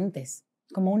año antes.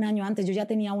 Yo ya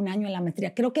tenía un año en la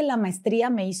maestría. Creo que la maestría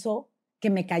me hizo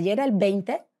que me cayera el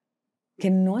 20, que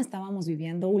no estábamos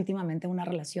viviendo últimamente una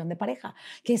relación de pareja,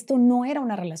 que esto no era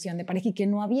una relación de pareja y que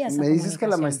no había esa comunicación. Me dices que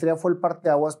la maestría fue el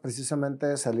parteaguas precisamente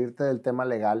de salirte del tema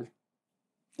legal.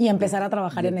 Y empezar a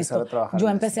trabajar en esto. Yo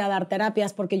empecé a dar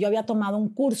terapias porque yo había tomado un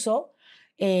curso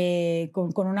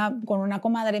con una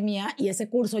comadre mía y ese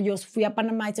curso yo fui a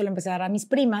Panamá y se lo empecé a dar a mis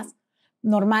primas,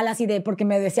 normal así porque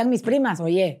me decían mis primas,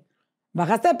 oye,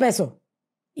 bajaste de peso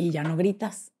y ya no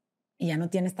gritas y ya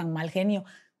no tienes tan mal genio.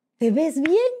 ¿Te ves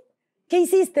bien? ¿qué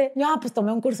hiciste? Yo, pues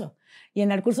tomé un curso. Y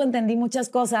en el curso entendí muchas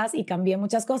cosas y cambié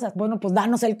muchas cosas. Bueno, pues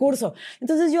danos el curso.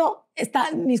 Entonces yo,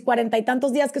 mis 40 y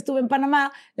tantos días que estuve en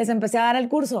Panamá, les empecé a dar el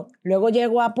curso. Luego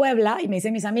llego a Puebla y me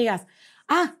dicen mis amigas,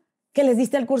 que les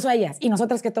diste el curso a ellas. ¿Y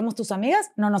nosotras que somos tus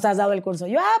amigas? No nos has dado el curso.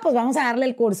 Yo, pues vamos a darle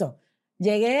el curso.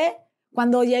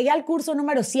 Cuando llegué al curso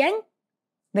número 100,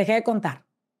 dejé de contar.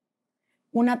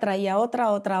 Una traía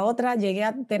otra. Llegué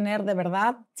a tener de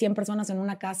verdad 100 personas en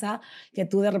una casa que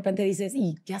tú de repente dices,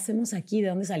 ¿y qué hacemos aquí? ¿De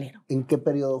dónde salieron? ¿En qué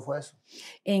periodo fue eso?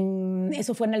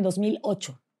 Eso fue en el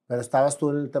 2008. ¿Pero estabas tú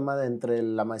en el tema de entre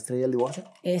la maestría y el divorcio?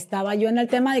 Estaba yo en el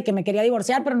tema de que me quería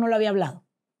divorciar, pero no lo había hablado.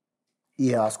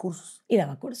 ¿Y dabas cursos? Y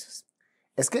daba cursos.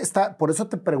 Es que por eso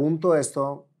te pregunto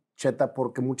esto, Chetta,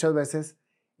 porque muchas veces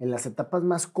en las etapas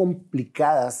más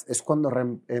complicadas es cuando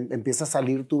empieza a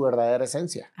salir tu verdadera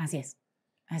esencia. Así es.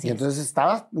 Y entonces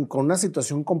estabas con una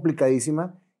situación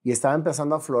complicadísima y estaba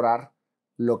empezando a aflorar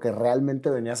lo que realmente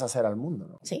venías a hacer al mundo,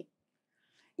 ¿no? Sí.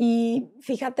 Y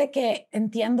fíjate que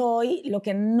entiendo hoy lo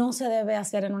que no se debe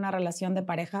hacer en una relación de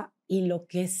pareja y lo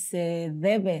que se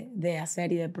debe de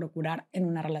hacer y de procurar en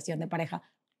una relación de pareja,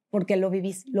 porque lo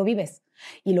vives.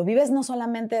 Y lo vives no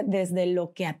solamente desde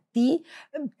lo que a ti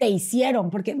te hicieron,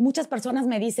 porque muchas personas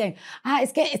me dicen,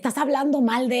 es que estás hablando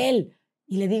mal de él.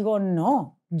 Y le digo,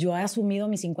 no, yo he asumido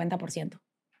mi 50%.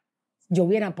 Yo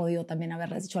hubiera podido también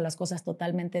haber hecho las cosas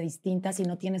totalmente distintas y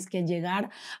no tienes que llegar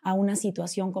a una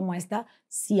situación como esta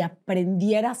si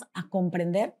aprendieras a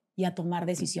comprender y a tomar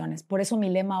decisiones. Por eso mi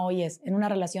lema hoy en una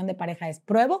relación de pareja es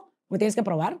pruebo, porque tienes que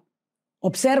probar,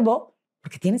 observo,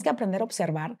 porque tienes que aprender a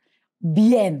observar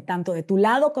bien, tanto de tu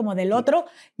lado como del otro,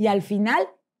 y al final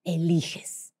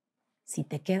eliges si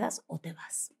te quedas o te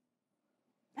vas.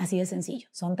 Así de sencillo,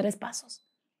 son 3 pasos.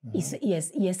 Y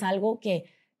es algo que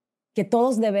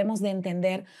todos debemos de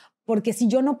entender, porque si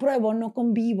yo no pruebo, no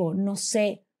convivo, no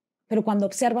sé, pero cuando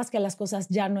observas que las cosas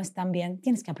ya no están bien,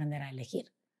 tienes que aprender a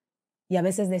elegir. Y a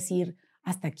veces decir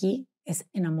hasta aquí es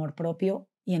en amor propio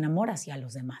y en amor hacia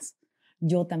los demás.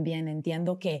 Yo también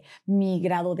entiendo que mi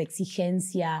grado de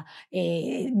exigencia,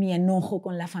 mi enojo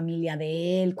con la familia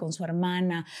de él, con su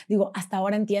hermana, hasta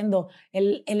ahora entiendo,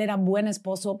 él era buen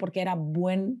esposo porque era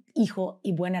buen hijo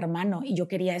y buen hermano y yo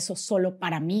quería eso solo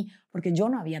para mí porque yo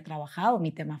no había trabajado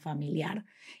mi tema familiar.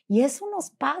 Y eso nos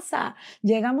pasa.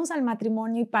 Llegamos al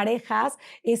matrimonio y parejas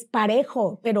es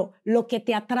parejo, pero lo que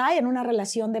te atrae en una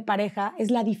relación de pareja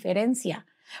es la diferencia,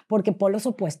 porque polos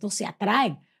opuestos se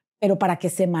atraen. Pero para que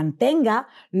se mantenga,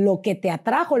 lo que te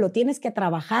atrajo lo tienes que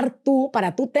trabajar tú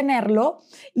para tú tenerlo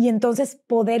y entonces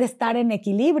poder estar en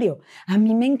equilibrio. A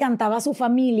mí me encantaba su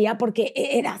familia porque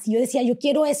era así. Yo decía, yo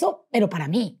quiero eso, pero para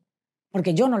mí,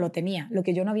 porque yo no lo tenía. Lo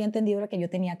que yo no había entendido era que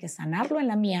yo tenía que sanarlo en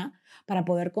la mía para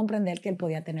poder comprender que él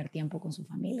podía tener tiempo con su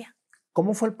familia.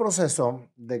 ¿Cómo fue el proceso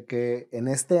de que en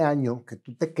este año que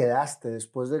tú te quedaste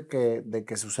después de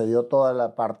que sucedió toda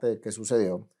la parte de que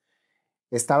sucedió?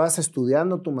 Estabas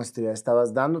estudiando tu maestría,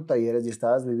 estabas dando talleres y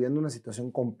estabas viviendo una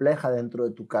situación compleja dentro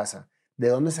de tu casa. ¿De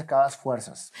dónde sacabas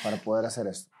fuerzas para poder hacer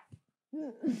esto?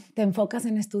 Te enfocas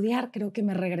en estudiar, creo que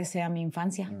me regresé a mi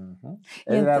infancia.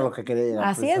 Era lo que quería llegar.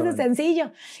 Así es de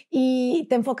sencillo. Y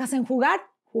te enfocas en jugar.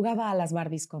 Jugaba a las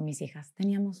Barbies con mis hijas.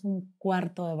 Teníamos un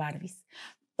cuarto de Barbies.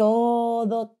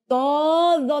 Todo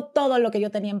lo que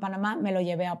yo tenía en Panamá me lo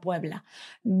llevé a Puebla.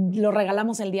 Lo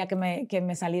regalamos el día que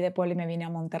me salí de Puebla y me vine a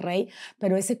Monterrey,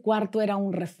 pero ese cuarto era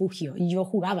un refugio y yo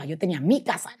jugaba. Yo tenía mi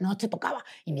casa, no te tocaba,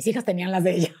 y mis hijas tenían las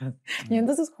de ellas. Y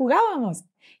entonces jugábamos.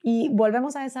 Y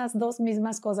volvemos a esas 2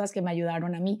 mismas cosas que me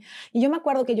ayudaron a mí. Y yo me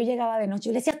acuerdo que yo llegaba de noche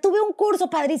y le decía, tuve un curso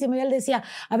padrísimo. Y él decía,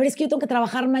 es que yo tengo que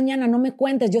trabajar mañana, no me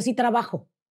cuentes, yo sí trabajo.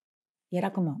 Y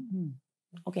era como,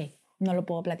 ok, no lo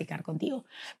puedo platicar contigo.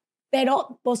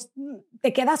 Pero pues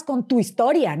te quedas con tu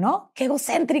historia, ¿no? Qué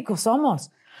egocéntricos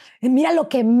somos. Mira lo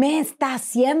que me está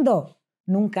haciendo.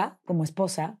 Nunca, como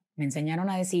esposa, me enseñaron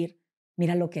a decir,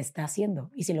 mira lo que está haciendo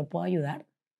y si lo puedo ayudar.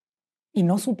 Y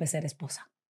no supe ser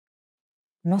esposa.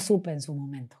 No supe en su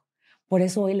momento. Por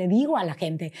eso hoy le digo a la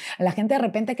gente de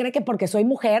repente cree que porque soy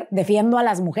mujer defiendo a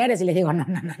las mujeres y les digo, no.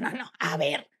 A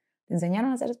ver, ¿te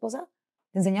enseñaron a ser esposa?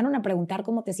 Te enseñaron a preguntar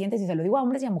cómo te sientes y se lo digo a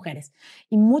hombres y a mujeres.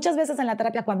 Y muchas veces en la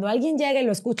terapia, cuando alguien llega y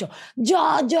lo escucho,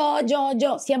 yo,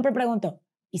 siempre pregunto,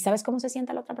 ¿y sabes cómo se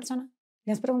siente la otra persona?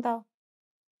 ¿Le has preguntado?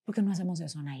 ¿Por qué no hacemos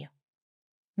eso, Nayo?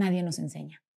 Nadie nos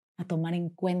enseña a tomar en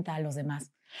cuenta a los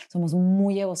demás. Somos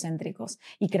muy egocéntricos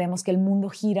y creemos que el mundo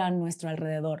gira a nuestro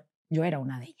alrededor. Yo era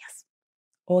una de ellas.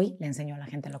 Hoy le enseño a la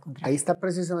gente lo contrario. Ahí está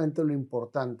precisamente lo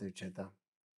importante, Chetta,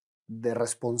 de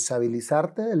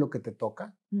responsabilizarte de lo que te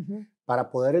toca para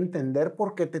poder entender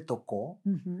por qué te tocó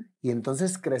y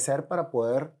entonces crecer para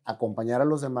poder acompañar a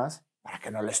los demás para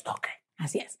que no les toque.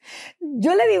 Así es.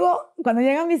 Yo le digo, cuando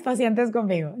llegan mis pacientes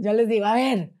conmigo, yo les digo, a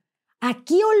ver,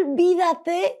 aquí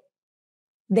olvídate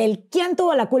del quién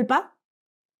tuvo la culpa,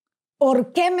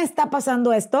 por qué me está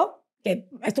pasando esto, que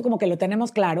esto como que lo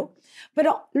tenemos claro,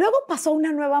 pero luego pasó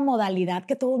una nueva modalidad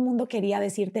que todo el mundo quería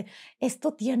decirte,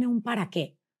 esto tiene un para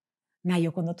qué.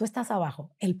 Nayo, cuando tú estás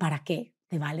abajo, el para qué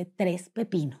te vale 3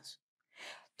 pepinos.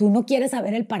 Tú no quieres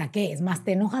saber el para qué, es más,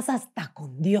 te enojas hasta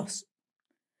con Dios.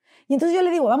 Y entonces yo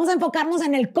le digo, vamos a enfocarnos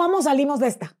en el cómo salimos de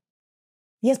esta.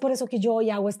 Y es por eso que yo hoy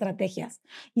hago estrategias.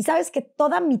 Y sabes que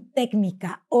toda mi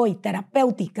técnica hoy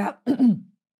terapéutica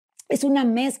es una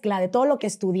mezcla de todo lo que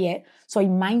estudié. Soy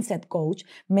mindset coach.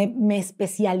 Me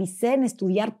especialicé en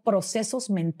estudiar procesos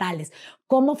mentales,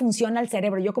 cómo funciona el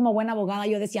cerebro. Yo como buena abogada,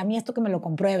 yo decía, a mí esto que me lo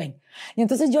comprueben. Y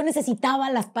entonces yo necesitaba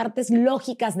las partes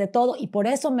lógicas de todo y por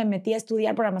eso me metí a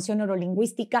estudiar programación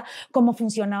neurolingüística, cómo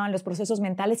funcionaban los procesos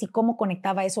mentales y cómo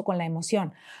conectaba eso con la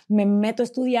emoción. Me meto a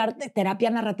estudiar terapia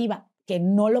narrativa, que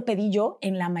no lo pedí yo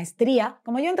en la maestría.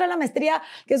 Como yo entré a la maestría,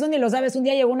 que eso ni lo sabes, un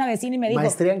día llegó una vecina y me dijo...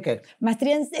 ¿Maestría en qué?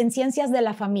 Maestría en ciencias de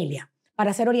la familia,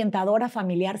 para ser orientadora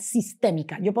familiar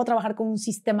sistémica. Yo puedo trabajar con un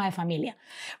sistema de familia.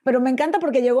 Pero me encanta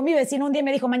porque llegó mi vecino un día y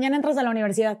me dijo, mañana entras a la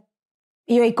universidad.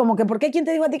 Y yo, ¿y como que por qué? ¿Quién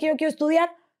te dijo a ti que yo quiero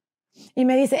estudiar? Y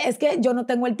me dice, es que yo no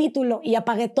tengo el título y ya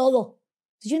pagué todo.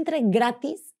 Entonces yo entré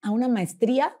gratis a una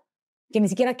maestría que ni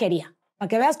siquiera quería. Para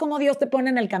que veas cómo Dios te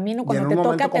pone en el camino cuando te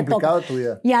toca, te toca. De tu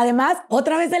vida. Y además,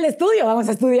 otra vez el estudio. Vamos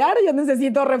a estudiar. Yo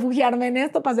necesito refugiarme en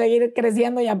esto para seguir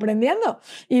creciendo y aprendiendo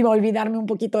y olvidarme un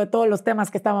poquito de todos los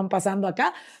temas que estaban pasando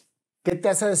acá. ¿Qué te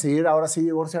hace decidir ahora sí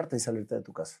divorciarte y salirte de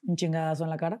tu casa? Un chingadazo en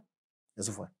la cara.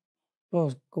 Eso fue.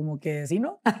 Pues como que sí,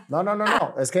 ¿no?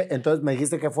 No. Es que entonces me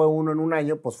dijiste que fue uno en un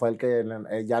año, pues fue el que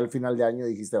ya al final de año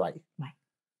dijiste bye. Bye.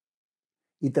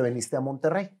 Y te veniste a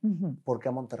Monterrey. ¿Por qué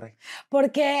a Monterrey?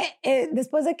 Porque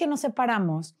después de que nos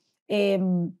separamos,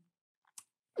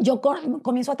 yo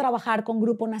comienzo a trabajar con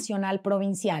Grupo Nacional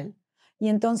Provincial. Y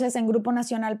entonces en Grupo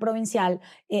Nacional Provincial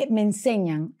me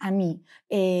enseñan a mí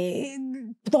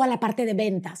toda la parte de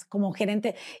ventas como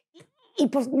gerente. Y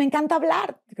pues me encanta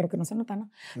hablar, creo que no se nota, ¿no?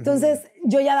 Entonces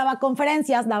yo ya daba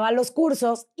conferencias, daba los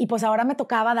cursos y pues ahora me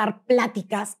tocaba dar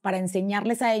pláticas para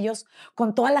enseñarles a ellos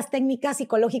con todas las técnicas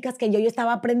psicológicas que yo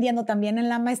estaba aprendiendo también en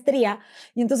la maestría.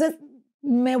 Y entonces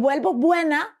me vuelvo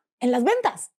buena en las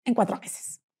ventas en 4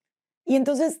 meses. Y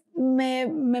entonces me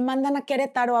mandan a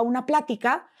Querétaro a una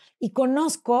plática y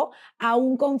conozco a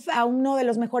uno de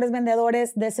los mejores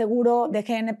vendedores de seguro de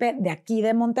GNP de aquí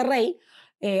de Monterrey,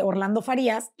 Orlando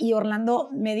Farías, y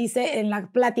Orlando me dice en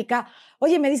la plática,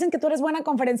 oye, me dicen que tú eres buena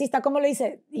conferencista, ¿cómo lo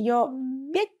hice? Y yo,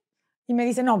 bien. Y me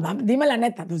dice, no, dime la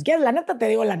neta, pues quieres la neta, te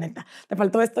digo la neta, te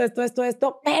faltó esto,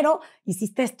 pero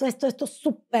hiciste esto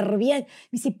súper bien.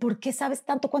 Me dice, ¿por qué sabes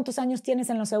tanto? ¿Cuántos años tienes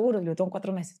en los seguros? Yo tengo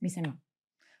 4 meses. Me dice, no,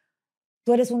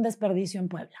 tú eres un desperdicio en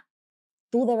Puebla.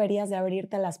 Tú deberías de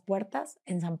abrirte las puertas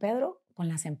en San Pedro con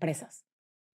las empresas,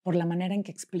 por la manera en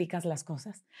que explicas las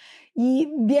cosas.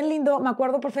 Y bien lindo, me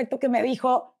acuerdo perfecto que me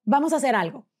dijo, vamos a hacer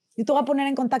algo. Yo te voy a poner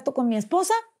en contacto con mi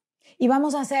esposa y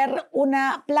vamos a hacer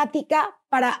una plática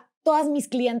para todas mis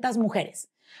clientas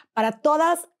mujeres, para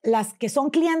todas las que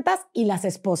son clientas y las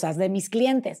esposas de mis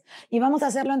clientes. Y vamos a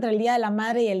hacerlo entre el Día de la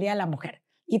Madre y el Día de la Mujer.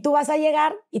 Y tú vas a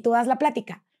llegar y tú das la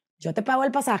plática. Yo te pago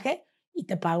el pasaje y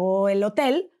te pago el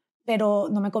hotel, pero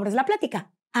no me cobres la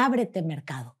plática. Ábrete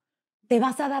mercado. Te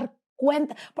vas a dar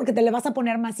cuenta, porque te le vas a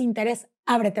poner más interés.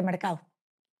 Ábrete mercado.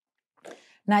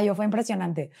 Nayo, fue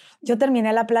impresionante. Yo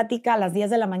terminé la plática a las 10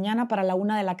 de la mañana, para la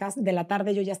 1 de la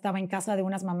tarde yo ya estaba en casa de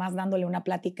unas mamás dándole una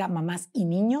plática a mamás y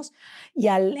niños, y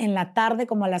en la tarde,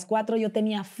 como a las 4, yo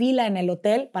tenía fila en el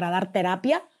hotel para dar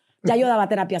terapia. Ya yo daba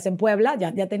terapias en Puebla,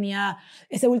 ya tenía,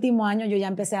 ese último año yo ya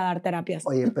empecé a dar terapias.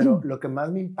 Oye, pero lo que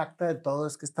más me impacta de todo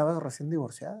es que estabas recién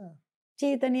divorciada.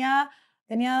 Sí, tenía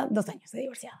 2 años de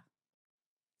divorciada.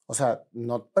 O sea,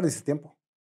 no perdiste tiempo.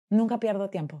 Nunca pierdo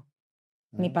tiempo.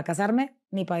 Ni para casarme,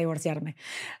 ni para divorciarme.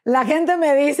 La gente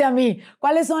me dice a mí,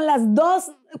 ¿cuáles son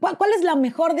cuál es la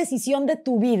mejor decisión de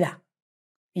tu vida?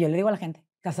 Y yo le digo a la gente,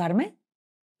 casarme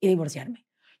y divorciarme.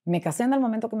 Me casé en el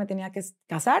momento que me tenía que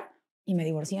casar y me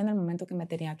divorcié en el momento que me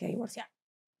tenía que divorciar.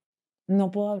 No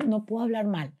puedo hablar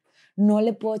mal. No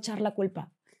le puedo echar la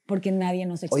culpa porque nadie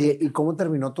nos explica. Oye, ¿y cómo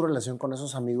terminó tu relación con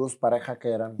esos amigos pareja que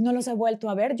eran? No los he vuelto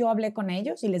a ver. Yo hablé con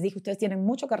ellos y les dije, ustedes tienen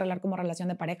mucho que arreglar como relación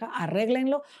de pareja,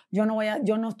 arréglenlo. Yo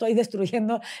no estoy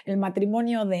destruyendo el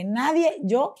matrimonio de nadie.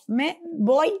 Yo me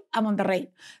voy a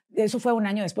Monterrey. Eso fue un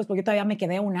año después, porque todavía me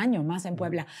quedé un año más en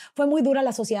Puebla. Fue muy dura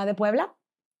la sociedad de Puebla.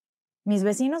 Mis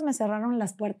vecinos me cerraron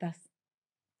las puertas.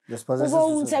 Después de hubo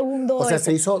ese un suceso. segundo... O sea,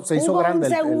 se hizo hubo grande.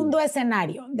 Un segundo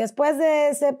escenario. Después de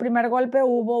ese primer golpe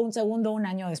hubo un segundo un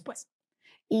año después.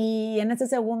 Y en ese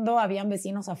segundo habían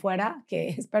vecinos afuera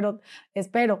que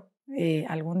espero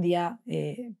algún día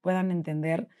puedan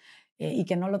entender y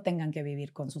que no lo tengan que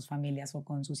vivir con sus familias o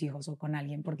con sus hijos o con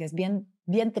alguien, porque es bien,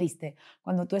 bien triste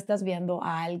cuando tú estás viendo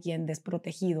a alguien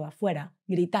desprotegido afuera,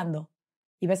 gritando,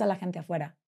 y ves a la gente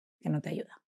afuera que no te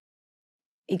ayuda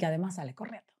y que además sale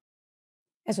corriendo.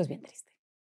 Eso es bien triste.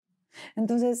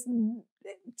 Entonces,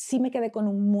 sí me quedé con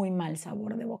un muy mal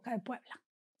sabor de boca de Puebla.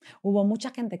 Hubo mucha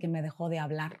gente que me dejó de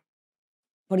hablar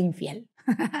por infiel.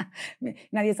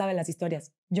 Nadie sabe las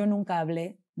historias. Yo nunca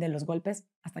hablé de los golpes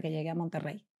hasta que llegué a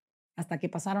Monterrey. Hasta que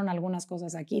pasaron algunas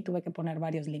cosas aquí, tuve que poner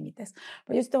varios límites.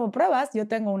 Pero yo sí tengo pruebas, yo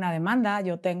tengo una demanda,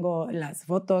 yo tengo las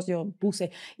fotos, yo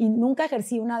puse, y nunca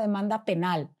ejercí una demanda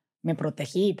penal. Me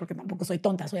protegí, porque tampoco soy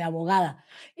tonta, soy abogada.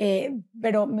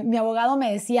 Pero mi abogado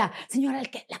me decía, señora,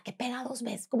 la que pega 2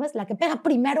 veces, ¿cómo es? La que pega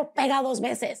primero pega 2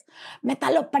 veces,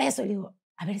 métalo preso. Y le digo,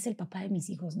 a ver, es el papá de mis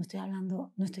hijos, no estoy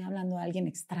hablando de alguien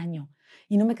extraño.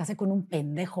 Y no me casé con un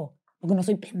pendejo, porque no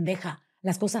soy pendeja.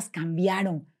 Las cosas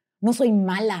cambiaron. No soy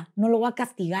mala, no lo voy a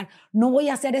castigar. No voy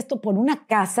a hacer esto por una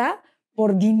casa,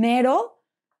 por dinero.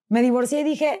 Me divorcié y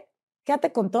dije,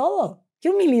 quédate con todo.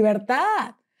 Quiero mi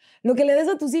libertad. Lo que le des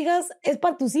a tus hijas es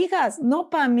para tus hijas, no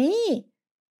para mí.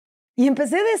 Y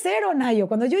empecé de cero, Nayo.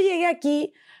 Cuando yo llegué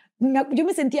aquí, yo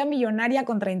me sentía millonaria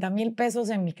con 30,000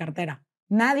 pesos en mi cartera.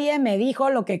 Nadie me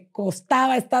dijo lo que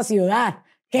costaba esta ciudad.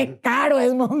 Qué caro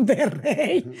es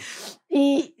Monterrey.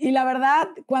 Y la verdad,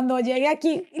 cuando llegué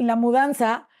aquí, la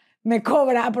mudanza me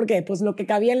cobra, porque pues lo que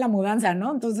cabía en la mudanza,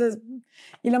 ¿no? Entonces,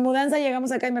 y la mudanza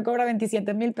llegamos acá y me cobra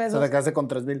 27,000 pesos. Se te quedaste con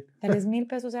 3,000. 3,000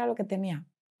 pesos era lo que tenía.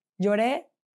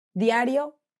 Lloré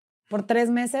diario por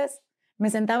 3 meses. Me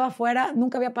sentaba afuera,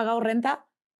 nunca había pagado renta,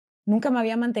 nunca me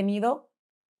había mantenido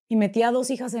y metía a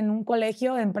 2 hijas en un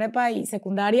colegio, en prepa y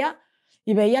secundaria,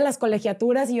 y veía las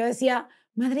colegiaturas y yo decía,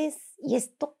 madres, ¿y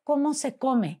esto cómo se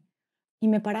come? Y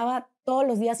me paraba todos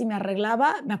los días y me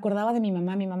arreglaba, me acordaba de mi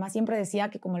mamá. Mi mamá siempre decía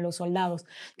que como los soldados,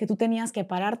 que tú tenías que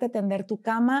pararte, tender tu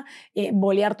cama,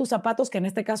 bolear tus zapatos, que en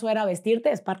este caso era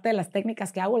vestirte, es parte de las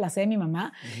técnicas que hago, las sé de mi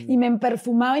mamá, y me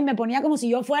perfumaba y me ponía como si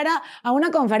yo fuera a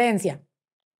una conferencia.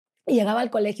 Y llegaba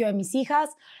al colegio de mis hijas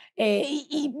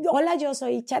hola, yo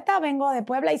soy Chetta, vengo de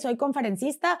Puebla y soy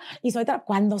conferencista y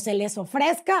cuando se les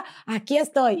ofrezca, aquí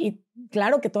estoy. Y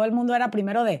claro que todo el mundo era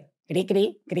primero de cri,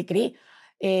 cri, cri, cri.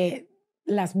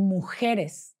 Las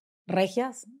mujeres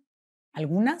regias,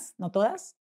 algunas, no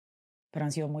todas, pero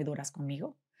han sido muy duras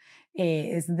conmigo.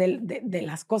 Es de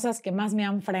las cosas que más me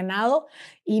han frenado.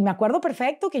 Y me acuerdo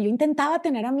perfecto que yo intentaba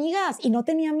tener amigas y no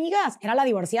tenía amigas. Era la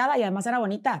divorciada y además era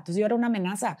bonita. Entonces yo era una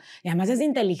amenaza. Y además es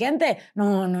inteligente.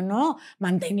 No,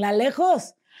 manténla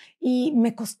lejos. Y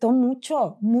me costó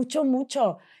mucho, mucho,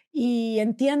 mucho. Y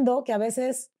entiendo que a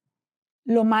veces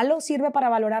lo malo sirve para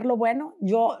valorar lo bueno.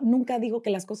 Yo nunca digo que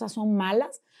las cosas son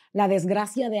malas. La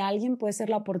desgracia de alguien puede ser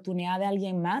la oportunidad de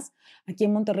alguien más. Aquí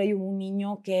en Monterrey hubo un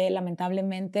niño que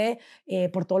lamentablemente,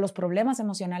 por todos los problemas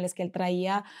emocionales que él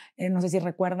traía, no sé si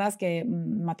recuerdas que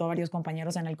mató a varios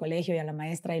compañeros en el colegio y a la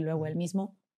maestra y luego él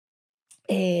mismo.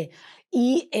 Ese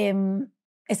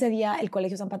día el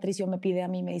Colegio San Patricio me pide a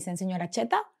mí, me dicen, señora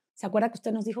Chetta, ¿se acuerda que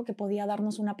usted nos dijo que podía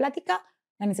darnos una plática?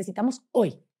 La necesitamos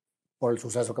hoy. Por el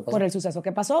suceso que pasó. Por el suceso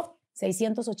que pasó.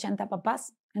 680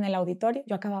 papás en el auditorio.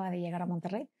 Yo acababa de llegar a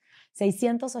Monterrey.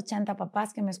 680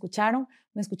 papás que me escucharon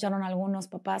algunos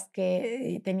papás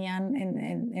que tenían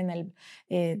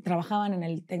trabajaban en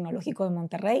el Tecnológico de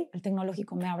Monterrey. El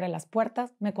Tecnológico me abre las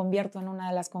puertas, me convierto en una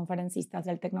de las conferencistas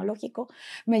del Tecnológico,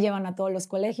 me llevan a todos los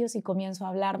colegios y comienzo a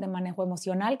hablar de manejo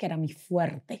emocional, que era mi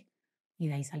fuerte. Y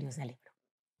de ahí salió ese libro.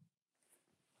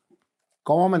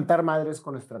 ¿Cómo aumentar madres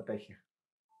con estrategia?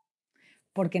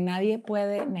 Porque nadie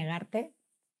puede negarte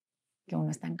que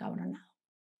uno está encabronado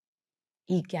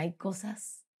y que hay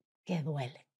cosas que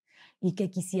duelen y que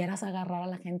quisieras agarrar a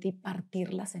la gente y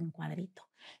partirlas en cuadrito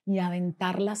y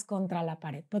aventarlas contra la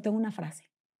pared. Pero tengo una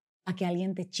frase: a que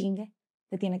alguien te chingue,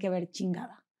 te tiene que ver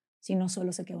chingada, si no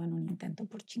solo se quedó en un intento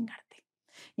por chingarte.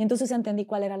 Y entonces entendí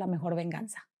cuál era la mejor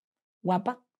venganza: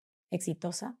 guapa,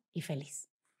 exitosa y feliz.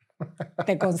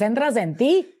 Te concentras en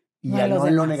ti. Y no ya no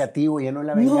en lo negativo, ya no en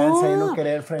la venganza, ya no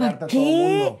querer fregarte a todo el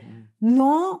mundo.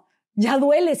 No, ya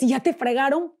duele. Si ya te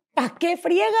fregaron, ¿para qué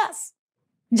friegas?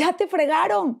 Ya te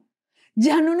fregaron.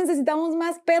 Ya no necesitamos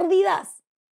más pérdidas.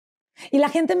 Y la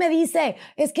gente me dice,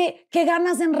 es que, ¿qué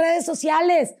ganas en redes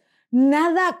sociales?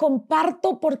 Nada,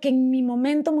 comparto porque en mi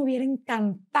momento me hubiera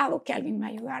encantado que alguien me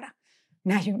ayudara.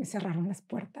 Nayo, me cerraron las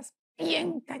puertas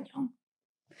bien cañón.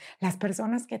 Las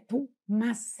personas que tú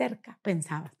más cerca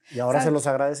pensabas. ¿Y ahora ¿Sabes? se los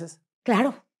agradeces?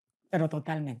 Claro, pero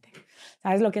totalmente.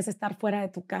 ¿Sabes lo que es estar fuera de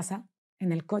tu casa,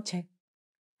 en el coche,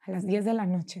 a las 10 de la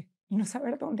noche y no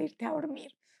saber dónde irte a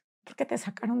dormir? Porque te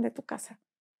sacaron de tu casa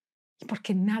y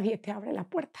porque nadie te abre la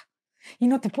puerta. Y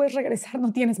no te puedes regresar,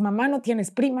 no tienes mamá, no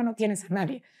tienes prima, no tienes a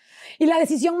nadie. Y la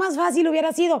decisión más fácil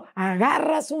hubiera sido,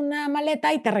 agarras una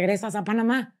maleta y te regresas a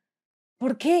Panamá.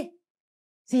 ¿Por qué?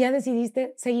 Si ya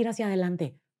decidiste seguir hacia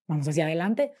adelante. Vamos hacia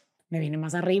adelante, me vine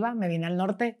más arriba, me vine al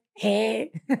norte.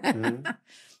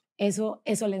 Eso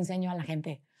le enseño a la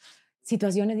gente.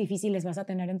 Situaciones difíciles vas a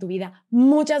tener en tu vida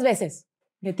muchas veces.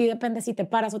 De ti depende si te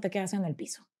paras o te quedas en el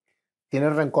piso.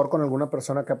 ¿Tienes rencor con alguna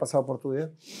persona que ha pasado por tu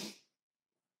vida?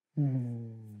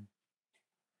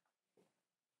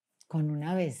 Con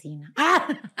una vecina.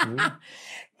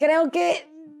 Creo que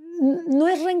no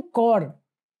es rencor.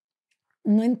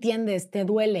 No entiendes, te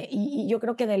duele. Y yo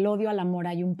creo que del odio al amor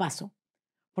hay un paso.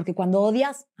 Porque cuando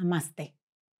odias, amaste.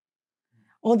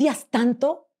 Odias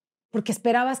tanto porque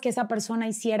esperabas que esa persona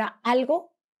hiciera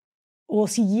algo o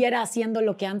siguiera haciendo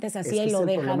lo que antes hacía y lo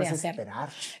deja de hacer. Esperar.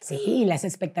 Sí, las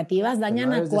expectativas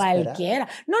dañan a cualquiera.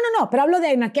 No, pero hablo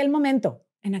de en aquel momento.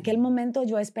 En aquel momento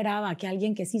yo esperaba que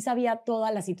alguien que sí sabía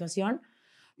toda la situación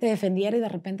te defendiera y de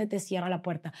repente te cierra la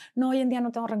puerta. No, hoy en día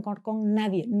no tengo rencor con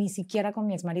nadie, ni siquiera con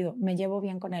mi exmarido. Me llevo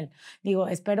bien con él. Digo,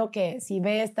 espero que si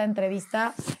ve esta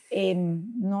entrevista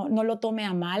no lo tome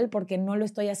a mal, porque no lo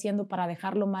estoy haciendo para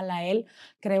dejarlo mal a él.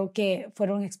 Creo que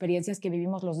fueron experiencias que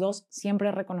vivimos los dos. Siempre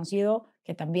he reconocido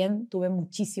que también tuve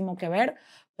muchísimo que ver,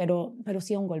 pero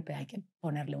sí a un golpe hay que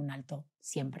ponerle un alto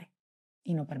siempre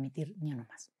y no permitir ni uno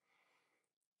más.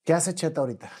 ¿Qué hace Chetta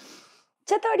ahorita?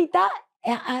 Chetta ahorita,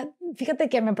 fíjate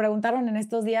que me preguntaron en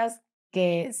estos días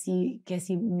que si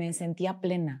me sentía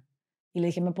plena. Y le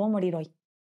dije, me puedo morir hoy.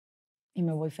 Y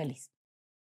me voy feliz.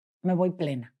 Me voy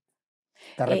plena.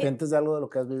 ¿Te arrepientes de algo de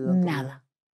lo que has vivido? Nada.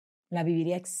 La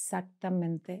viviría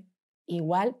exactamente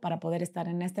igual para poder estar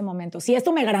en este momento. Si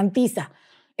esto me garantiza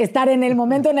estar en el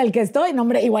momento en el que estoy, no,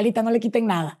 hombre, igualita, no le quiten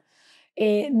nada.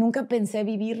 Nunca pensé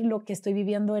vivir lo que estoy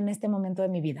viviendo en este momento de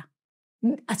mi vida.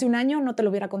 Hace un año no te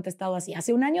lo hubiera contestado así.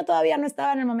 Hace un año todavía no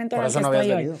estaba en el momento en el que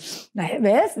estoy hoy.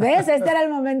 ¿Ves? Este era el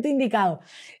momento indicado.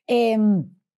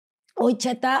 Hoy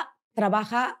Chetta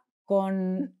trabaja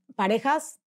con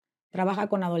parejas, trabaja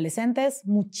con adolescentes,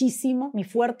 muchísimo. Mi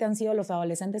fuerte han sido los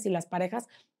adolescentes y las parejas,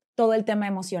 todo el tema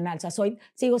emocional. O sea,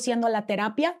 sigo siendo la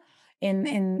terapia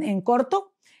en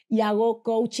corto y hago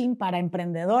coaching para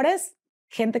emprendedores,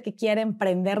 gente que quiere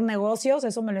emprender negocios.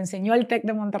 Eso me lo enseñó el TEC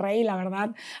de Monterrey y la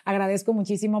verdad agradezco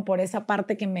muchísimo por esa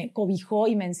parte que me cobijó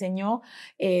y me enseñó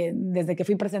desde que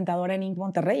fui presentadora en Inc.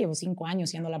 Monterrey. Llevo 5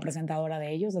 años siendo la presentadora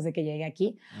de ellos desde que llegué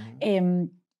aquí.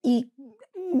 Y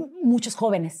muchos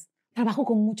jóvenes. Trabajo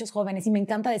con muchos jóvenes y me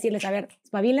encanta decirles, a ver,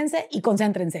 espabilense y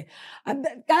concéntrense.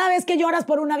 Cada vez que lloras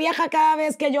por una vieja, cada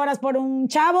vez que lloras por un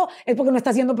chavo, es porque no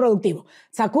estás siendo productivo.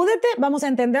 Sacúdete, vamos a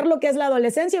entender lo que es la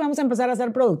adolescencia y vamos a empezar a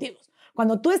ser productivos.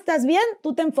 Cuando tú estás bien,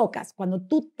 tú te enfocas. Cuando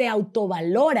tú te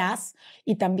autovaloras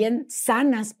y también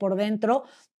sanas por dentro,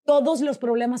 todos los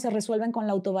problemas se resuelven con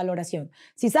la autovaloración.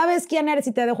 Si sabes quién eres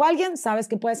y te dejó alguien, sabes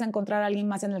que puedes encontrar a alguien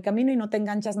más en el camino y no te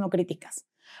enganchas, no criticas.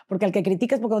 Porque el que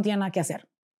critica es porque no tiene nada que hacer.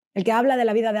 El que habla de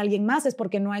la vida de alguien más es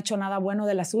porque no ha hecho nada bueno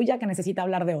de la suya, que necesita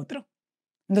hablar de otro.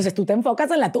 Entonces tú te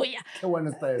enfocas en la tuya. Qué bueno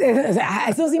está eso. O sea,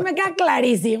 eso sí me queda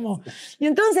clarísimo. Y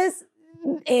entonces,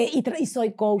 y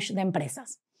soy coach de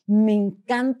empresas. Me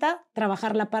encanta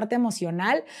trabajar la parte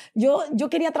emocional. Yo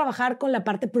quería trabajar con la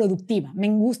parte productiva. Me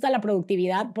gusta la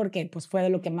productividad porque pues, fue de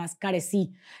lo que más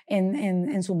carecí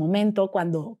en su momento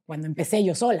cuando empecé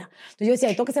yo sola. Entonces yo decía,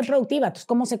 tengo que ser productiva. Entonces,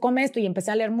 ¿cómo se come esto? Y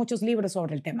empecé a leer muchos libros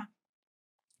sobre el tema.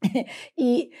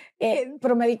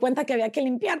 Pero me di cuenta que había que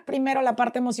limpiar primero la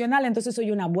parte emocional. Entonces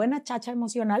soy una buena chacha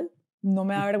emocional. No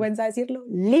me da vergüenza decirlo,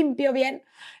 limpio bien.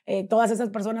 Todas esas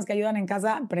personas que ayudan en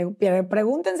casa,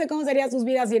 pregúntense cómo serían sus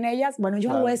vidas sin ellas. Bueno,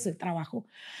 yo hago ese trabajo.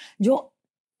 Yo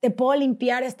te puedo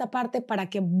limpiar esta parte para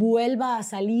que vuelva a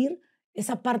salir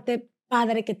esa parte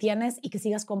padre que tienes y que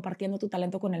sigas compartiendo tu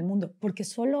talento con el mundo, porque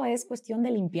solo es cuestión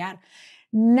de limpiar.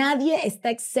 Nadie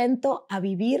está exento a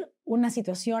vivir una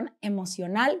situación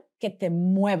emocional que te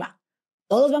mueva.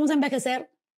 Todos vamos a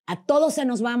envejecer, a todos se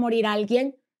nos va a morir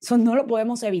alguien. Eso no lo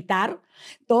podemos evitar.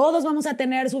 Todos vamos a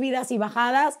tener subidas y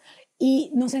bajadas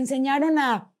y nos enseñaron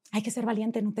hay que ser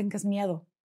valiente, no tengas miedo.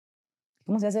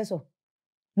 ¿Cómo se hace eso?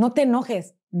 No te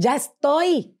enojes, ya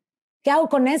estoy. ¿Qué hago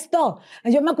con esto?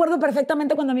 Yo me acuerdo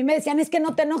perfectamente cuando a mí me decían, es que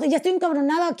no te enojes, ya estoy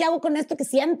encabronada, ¿qué hago con esto que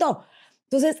siento?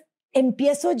 Entonces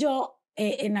empiezo yo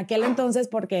en aquel entonces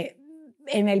porque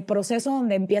en el proceso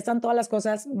donde empiezan todas las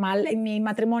cosas mal en mi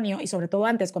matrimonio y sobre todo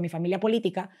antes con mi familia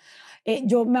política,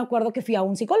 yo me acuerdo que fui a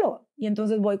un psicólogo y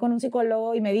entonces voy con un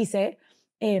psicólogo y me dice,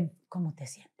 ¿cómo te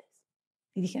sientes?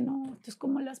 Y dije, no, esto es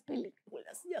como las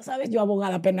películas, ya sabes, yo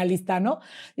abogada penalista, ¿no?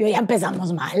 Yo ya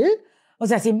empezamos mal. O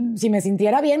sea, si me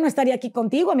sintiera bien, no estaría aquí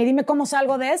contigo. A mí dime cómo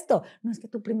salgo de esto. No, es que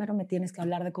tú primero me tienes que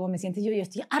hablar de cómo me sientes. Yo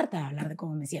estoy harta de hablar de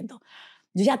cómo me siento.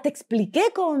 Yo ya te expliqué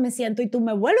cómo me siento y tú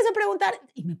me vuelves a preguntar.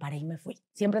 Y me paré y me fui.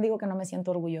 Siempre digo que no me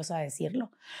siento orgullosa de decirlo.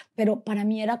 Pero para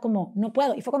mí era como, no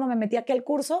puedo. Y fue cuando me metí a aquel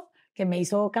curso que me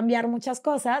hizo cambiar muchas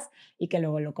cosas y que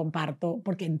luego lo comparto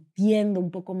porque entiendo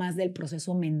un poco más del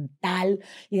proceso mental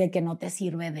y de que no te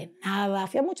sirve de nada.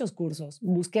 Fui a muchos cursos,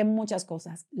 busqué muchas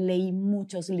cosas, leí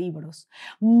muchos libros,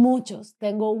 muchos.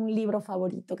 Tengo un libro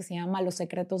favorito que se llama Los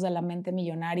secretos de la mente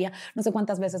millonaria. No sé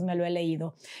cuántas veces me lo he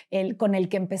leído. Con el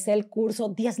que empecé el curso,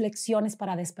 10 lecciones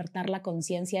para despertar la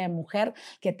conciencia de mujer,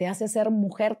 que te hace ser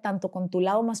mujer tanto con tu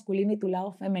lado masculino y tu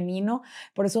lado femenino.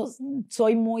 Por eso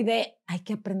soy muy de, hay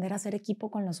que aprender a hacer equipo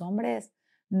con los hombres.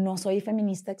 No soy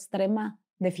feminista extrema,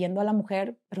 defiendo a la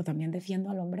mujer, pero también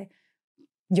defiendo al hombre.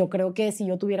 Yo creo que si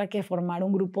yo tuviera que formar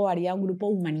un grupo, haría un grupo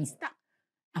humanista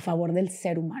a favor del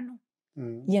ser humano.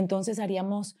 Y entonces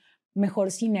haríamos mejor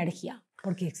sinergia,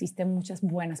 porque existen muchas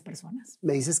buenas personas.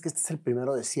 Me dices que este es el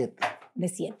primero de 7. De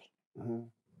 7.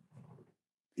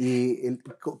 ¿Y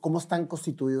cómo están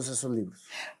constituidos esos libros?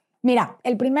 Mira,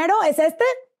 el primero es este,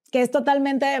 que es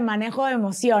totalmente de manejo de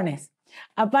emociones.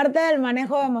 Aparte del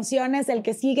manejo de emociones, el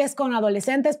que sigue es con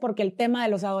adolescentes, porque el tema de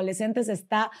los adolescentes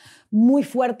está muy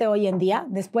fuerte hoy en día.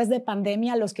 Después de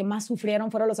pandemia, los que más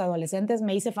sufrieron fueron los adolescentes.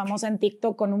 Me hice famosa en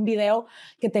TikTok con un video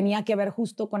que tenía que ver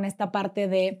justo con esta parte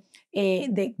de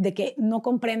que no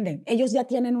comprenden. Ellos ya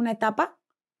tienen una etapa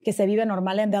que se vive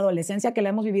normal de adolescencia, que la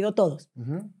hemos vivido todos.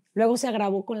 Luego se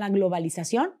agravó con la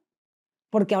globalización,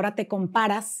 porque ahora te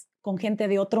comparas con gente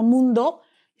de otro mundo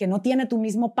que no tiene tu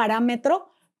mismo parámetro,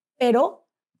 pero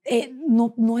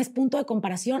no es punto de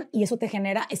comparación y eso te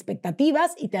genera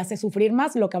expectativas y te hace sufrir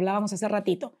más, lo que hablábamos hace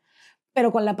ratito.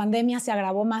 Pero con la pandemia se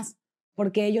agravó más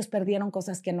porque ellos perdieron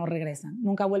cosas que no regresan.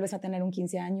 Nunca vuelves a tener un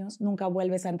 15 años, nunca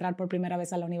vuelves a entrar por primera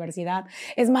vez a la universidad.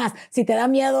 Es más, si te da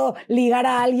miedo ligar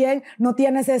a alguien, no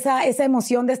tienes esa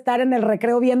emoción de estar en el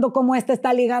recreo viendo cómo este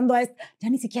está ligando a este. Ya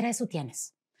ni siquiera eso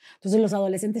tienes. Entonces los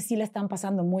adolescentes sí la están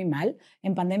pasando muy mal.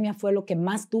 En pandemia fue lo que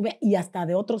más tuve y hasta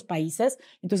de otros países.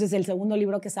 Entonces el segundo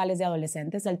libro que sale es de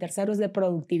adolescentes. El tercero es de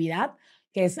productividad,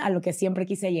 que es a lo que siempre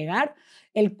quise llegar.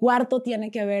 El cuarto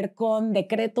tiene que ver con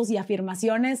decretos y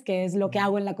afirmaciones, que es lo que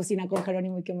hago en la cocina con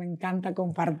Jerónimo y que me encanta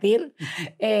compartir.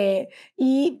 El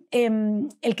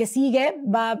que sigue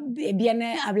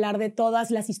viene a hablar de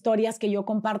todas las historias que yo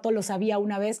comparto, lo sabía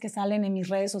una vez, que salen en mis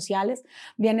redes sociales,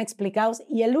 bien explicados.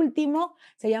 Y el último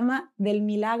se llama Del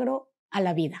milagro a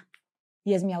la vida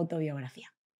y es mi autobiografía.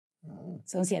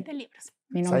 Son 7 libros.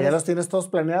 O sea, ya los tienes todos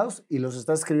planeados y los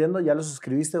estás escribiendo, ¿ya los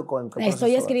escribiste o con qué proceso?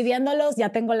 Estoy escribiéndolos,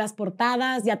 ya tengo las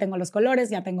portadas, ya tengo los colores,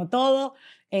 ya tengo todo.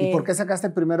 ¿Y por qué sacaste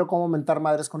primero Cómo mentar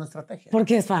madres con estrategia?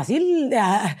 Porque es fácil.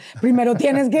 Primero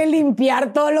tienes que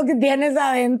limpiar todo lo que tienes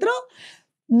adentro.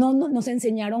 No, nos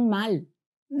enseñaron mal.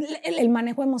 El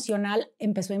manejo emocional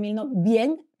empezó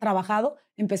bien trabajado,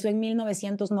 empezó en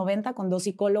 1990 con 2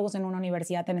 psicólogos en una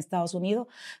universidad en Estados Unidos,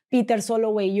 Peter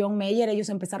Soloway y John Mayer. Ellos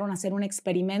empezaron a hacer un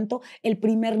experimento. El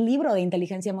primer libro de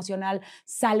inteligencia emocional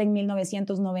sale en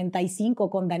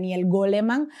 1995 con Daniel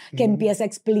Goleman, que empieza a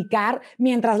explicar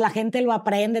mientras la gente lo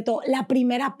aprende todo. La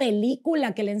primera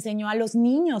película que le enseñó a los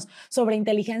niños sobre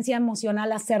inteligencia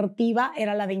emocional asertiva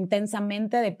era la de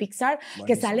Intensamente de Pixar,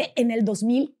 que sale en el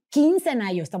 2015,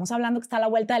 Nayo. Estamos hablando que está a la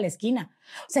vuelta de la esquina.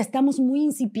 O sea, estamos muy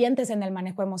incipientes en el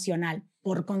manejo emocional.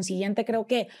 Por consiguiente, creo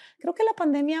que la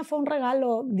pandemia fue un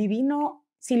regalo divino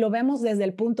si lo vemos desde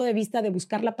el punto de vista de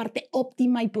buscar la parte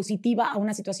óptima y positiva a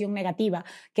una situación negativa,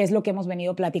 que es lo que hemos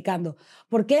venido platicando.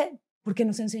 ¿Por qué? Porque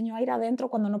nos enseñó a ir adentro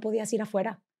cuando no podías ir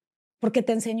afuera. Porque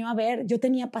te enseñó a ver. Yo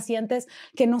tenía pacientes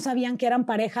que no sabían que eran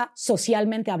pareja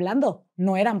socialmente hablando.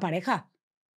 No eran pareja.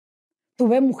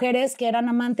 Tuve mujeres que eran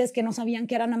amantes que no sabían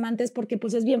que eran amantes porque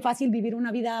pues es bien fácil vivir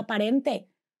una vida aparente.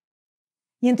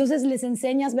 Y entonces les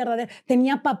enseñas verdadero.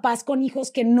 Tenía papás con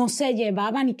hijos que no se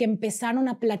llevaban y que empezaron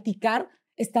a platicar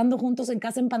estando juntos en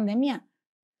casa en pandemia.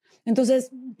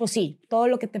 Entonces, pues sí, todo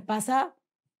lo que te pasa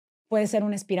puede ser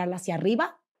una espiral hacia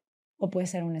arriba o puede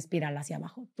ser una espiral hacia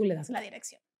abajo. Tú le das la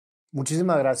dirección.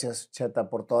 Muchísimas gracias, Chetta,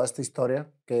 por toda esta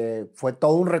historia, que fue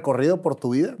todo un recorrido por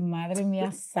tu vida. Madre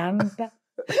mía santa.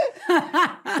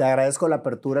 Te agradezco la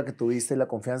apertura que tuviste y la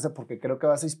confianza, porque creo que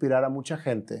vas a inspirar a mucha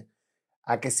gente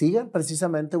a que sigan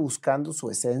precisamente buscando su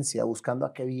esencia, buscando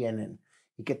a qué vienen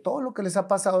y que todo lo que les ha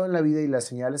pasado en la vida y las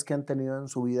señales que han tenido en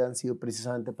su vida han sido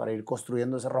precisamente para ir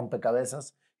construyendo ese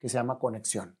rompecabezas que se llama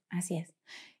conexión. Así es.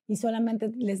 Y solamente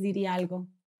les diría algo.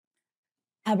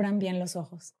 Abran bien los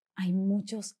ojos. Hay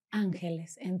muchos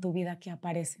ángeles en tu vida que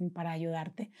aparecen para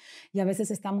ayudarte. Y a veces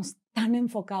estamos tan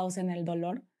enfocados en el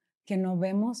dolor que no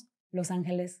vemos los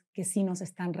ángeles que sí nos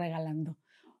están regalando.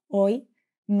 Hoy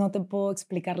no te puedo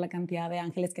explicar la cantidad de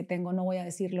ángeles que tengo, no voy a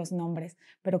decir los nombres,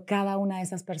 pero cada una de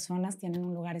esas personas tienen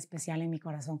un lugar especial en mi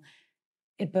corazón.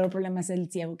 El peor problema es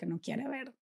el ciego que no quiere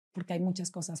ver, porque hay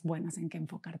muchas cosas buenas en que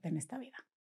enfocarte en esta vida.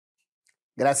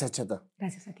 Gracias, Chetta.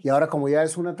 Gracias a ti. Y ahora, como ya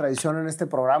es una tradición en este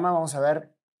programa, vamos a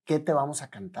ver qué te vamos a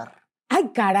cantar.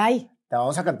 ¡Ay, caray! Te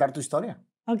vamos a cantar tu historia.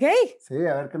 ¿Ok? Sí,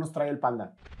 a ver qué nos trae el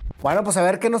panda. Bueno, pues a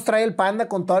ver qué nos trae el panda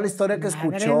con toda la historia que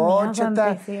escuchó,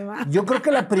 Chetta. Yo creo que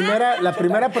la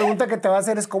primera pregunta que te va a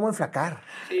hacer es cómo enflacar.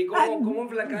 Sí, cómo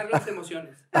enflacar las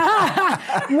emociones.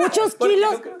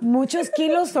 Muchos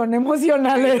kilos son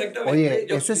emocionales. Oye,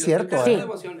 eso es cierto. Sí.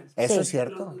 Eso es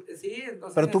cierto. Sí,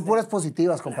 entonces, pero tú puras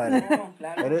positivas, compadre. No,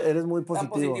 claro. Eres muy Tan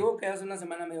positivo. positivo que hace una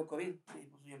semana medio COVID. Sí,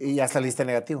 pues Y ya saliste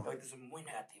negativo. Ahorita soy muy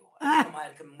negativo.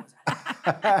 Madre, que me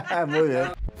muestra. Muy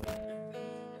bien.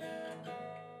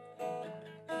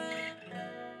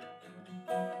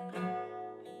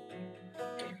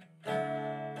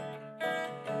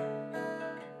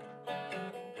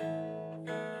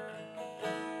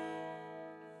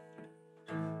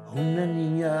 Una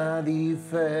niña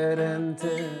diferente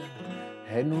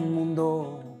en un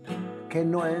mundo que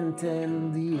no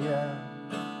entendía.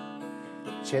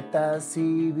 Chetta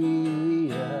sí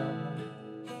vivía.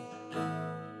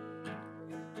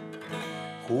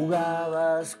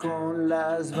 Jugabas con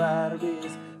las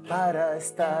Barbies para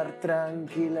estar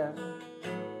tranquila.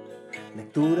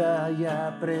 Lectura y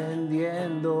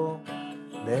aprendiendo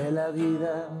de la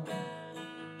vida.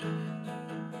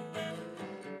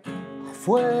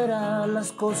 Afuera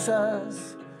las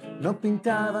cosas no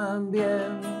pintaban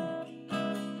bien.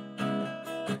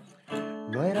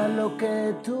 No era lo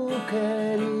que tú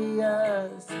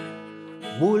querías.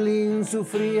 Bullying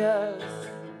sufrías.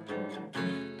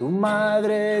 Tu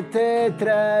madre te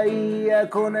traía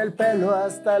con el pelo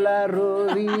hasta la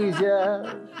rodilla.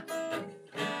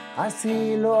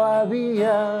 Así lo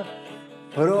había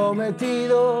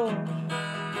prometido.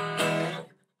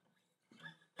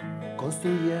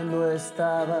 Construyendo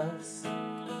estabas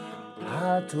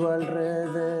a tu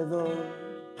alrededor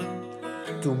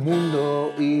tu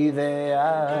mundo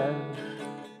ideal.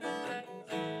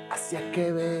 Hacia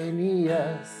que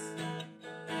venías,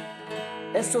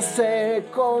 eso se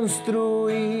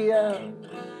construía,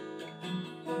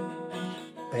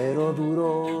 pero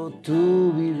duro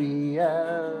tú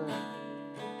vivías.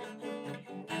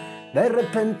 De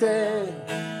repente,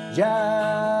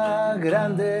 ya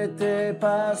grande te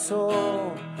pasó,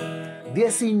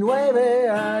 19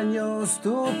 años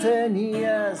tú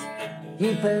tenías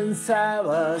y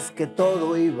pensabas que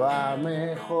todo iba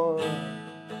mejor.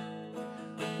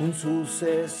 Un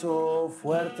suceso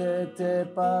fuerte te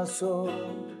pasó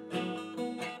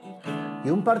y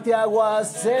un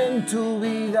parteaguas en tu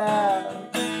vida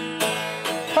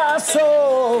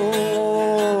pasó.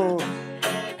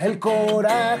 El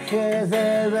coraje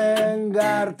de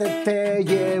vengarte te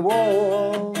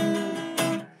llevó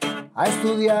a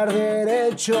estudiar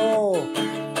derecho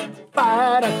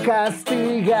para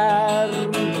castigar.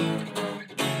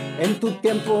 En tu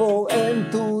tiempo, en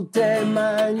tu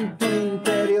tema, en tu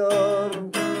interior,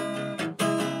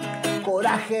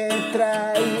 coraje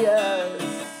traías,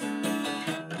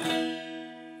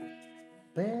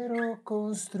 pero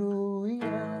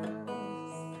construías.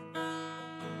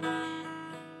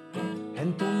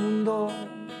 En tu mundo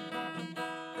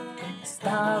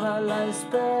estaba la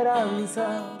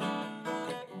esperanza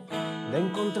de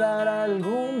encontrar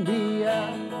algún día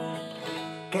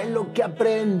que lo que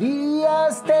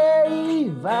aprendías te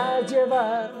iba a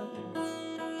llevar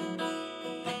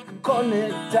a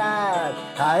conectar,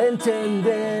 a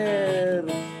entender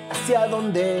hacia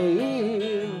dónde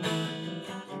ir.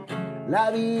 La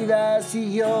vida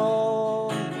siguió,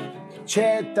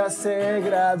 Chetta se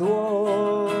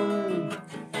graduó,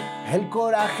 el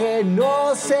coraje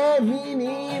no se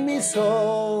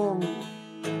minimizó.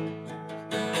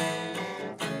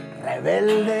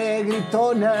 Rebelde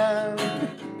gritona,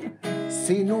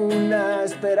 sin una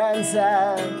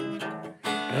esperanza,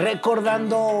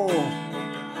 recordando,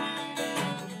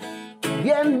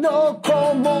 viendo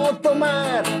cómo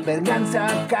tomar venganza,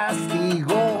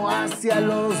 castigo hacia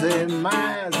los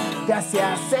demás, te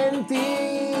hacía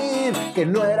sentir que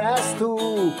no eras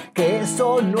tú, que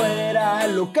eso no era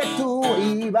lo que tú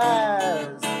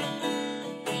ibas.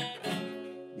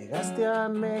 Llegaste a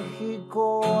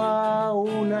México a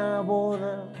una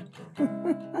boda.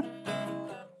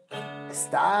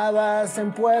 Estabas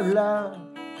en Puebla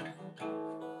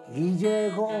y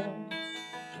llegó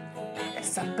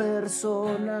esa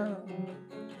persona.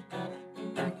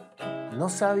 No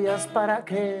sabías para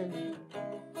qué.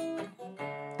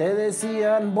 Te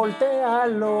decían,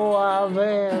 voltéalo a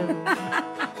ver.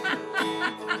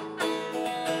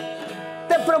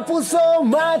 Te propuso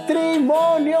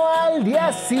matrimonio al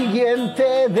día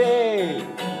siguiente de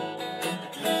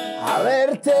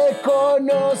haberte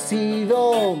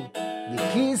conocido.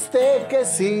 Dijiste que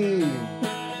sí.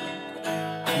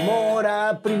 Amor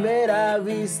a primera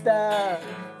vista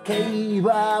que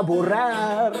iba a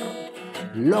borrar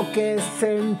lo que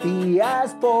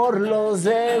sentías por los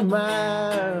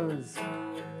demás.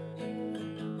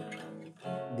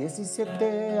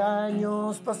 17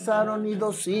 años pasaron y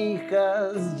 2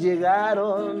 hijas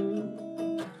llegaron.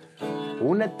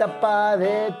 Una etapa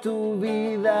de tu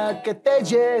vida que te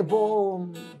llevó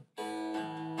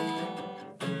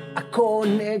a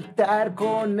conectar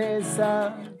con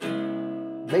esa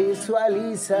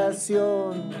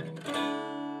visualización.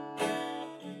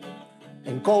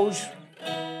 En Coach,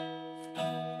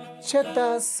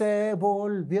 Chetta se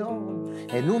volvió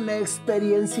en una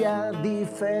experiencia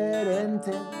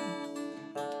diferente,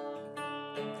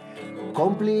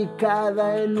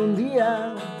 complicada en un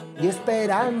día y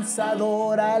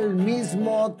esperanzadora al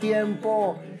mismo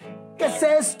tiempo. ¿Qué es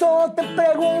esto? Te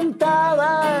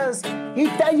preguntabas y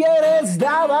talleres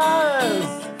dabas,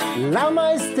 la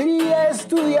maestría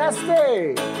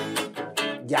estudiaste.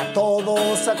 Ya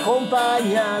todos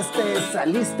acompañaste,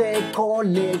 saliste,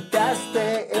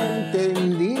 conectaste,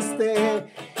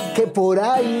 entendiste que por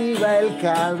ahí va el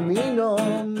camino.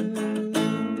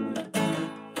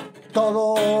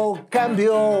 Todo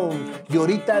cambió y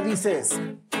ahorita dices,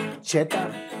 Chetta,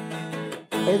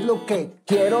 es lo que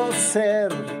quiero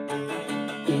ser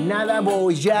y nada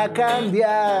voy a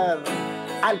cambiar.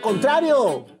 Al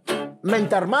contrario,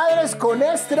 mentar madres con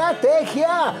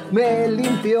estrategia me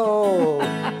limpió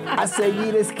a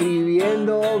seguir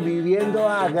escribiendo, viviendo,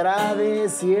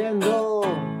 agradeciendo.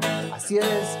 Así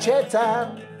es,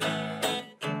 Chetta,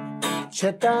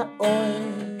 Chetta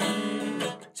hoy.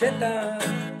 Chetta,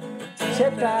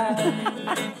 Chetta,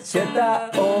 Chetta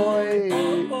hoy.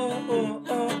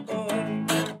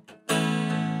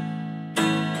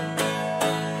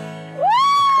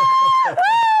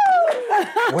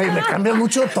 Güey, me cambia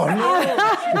mucho tono.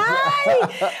 ¡Ay!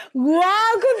 ¡Guau!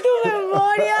 Con tu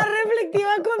memoria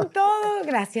reflexiva con todo.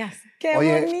 Gracias. ¡Qué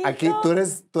Oye, bonito! aquí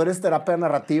tú eres terapia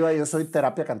narrativa y yo soy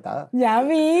terapia cantada. ¡Ya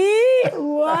vi!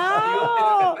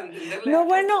 ¡Guau! No,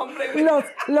 bueno,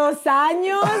 los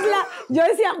años, yo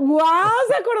decía, ¡guau!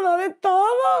 Se acordó de todo.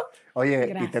 Oye,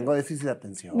 Gracias. y tengo déficit de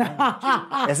atención.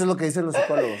 Eso es lo que dicen los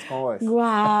psicólogos. ¿Cómo ves? De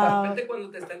 ¡Guau! repente cuando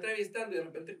te está entrevistando y de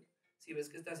repente si ves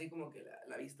que está así como que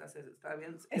la vista está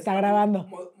bien. Está grabando.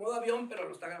 Modo avión, pero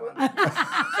lo está grabando. O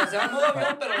sea, se va modo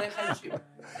avión, pero deja el chip.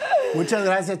 Muchas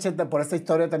gracias, Chetta, por esta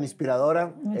historia tan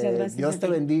inspiradora. Muchas gracias Dios a te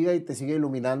ti. bendiga y te siga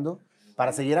iluminando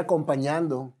para seguir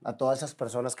acompañando a todas esas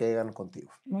personas que llegan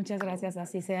contigo. Muchas gracias,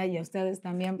 así sea, y a ustedes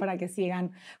también para que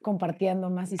sigan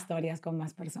compartiendo más historias con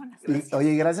más personas. Y,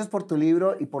 oye, gracias por tu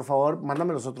libro y por favor,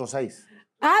 mándame los otros 6.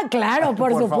 Ah, claro,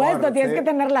 por Por supuesto, favor, tienes sí. que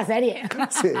tener la serie.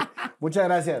 Sí, muchas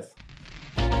gracias.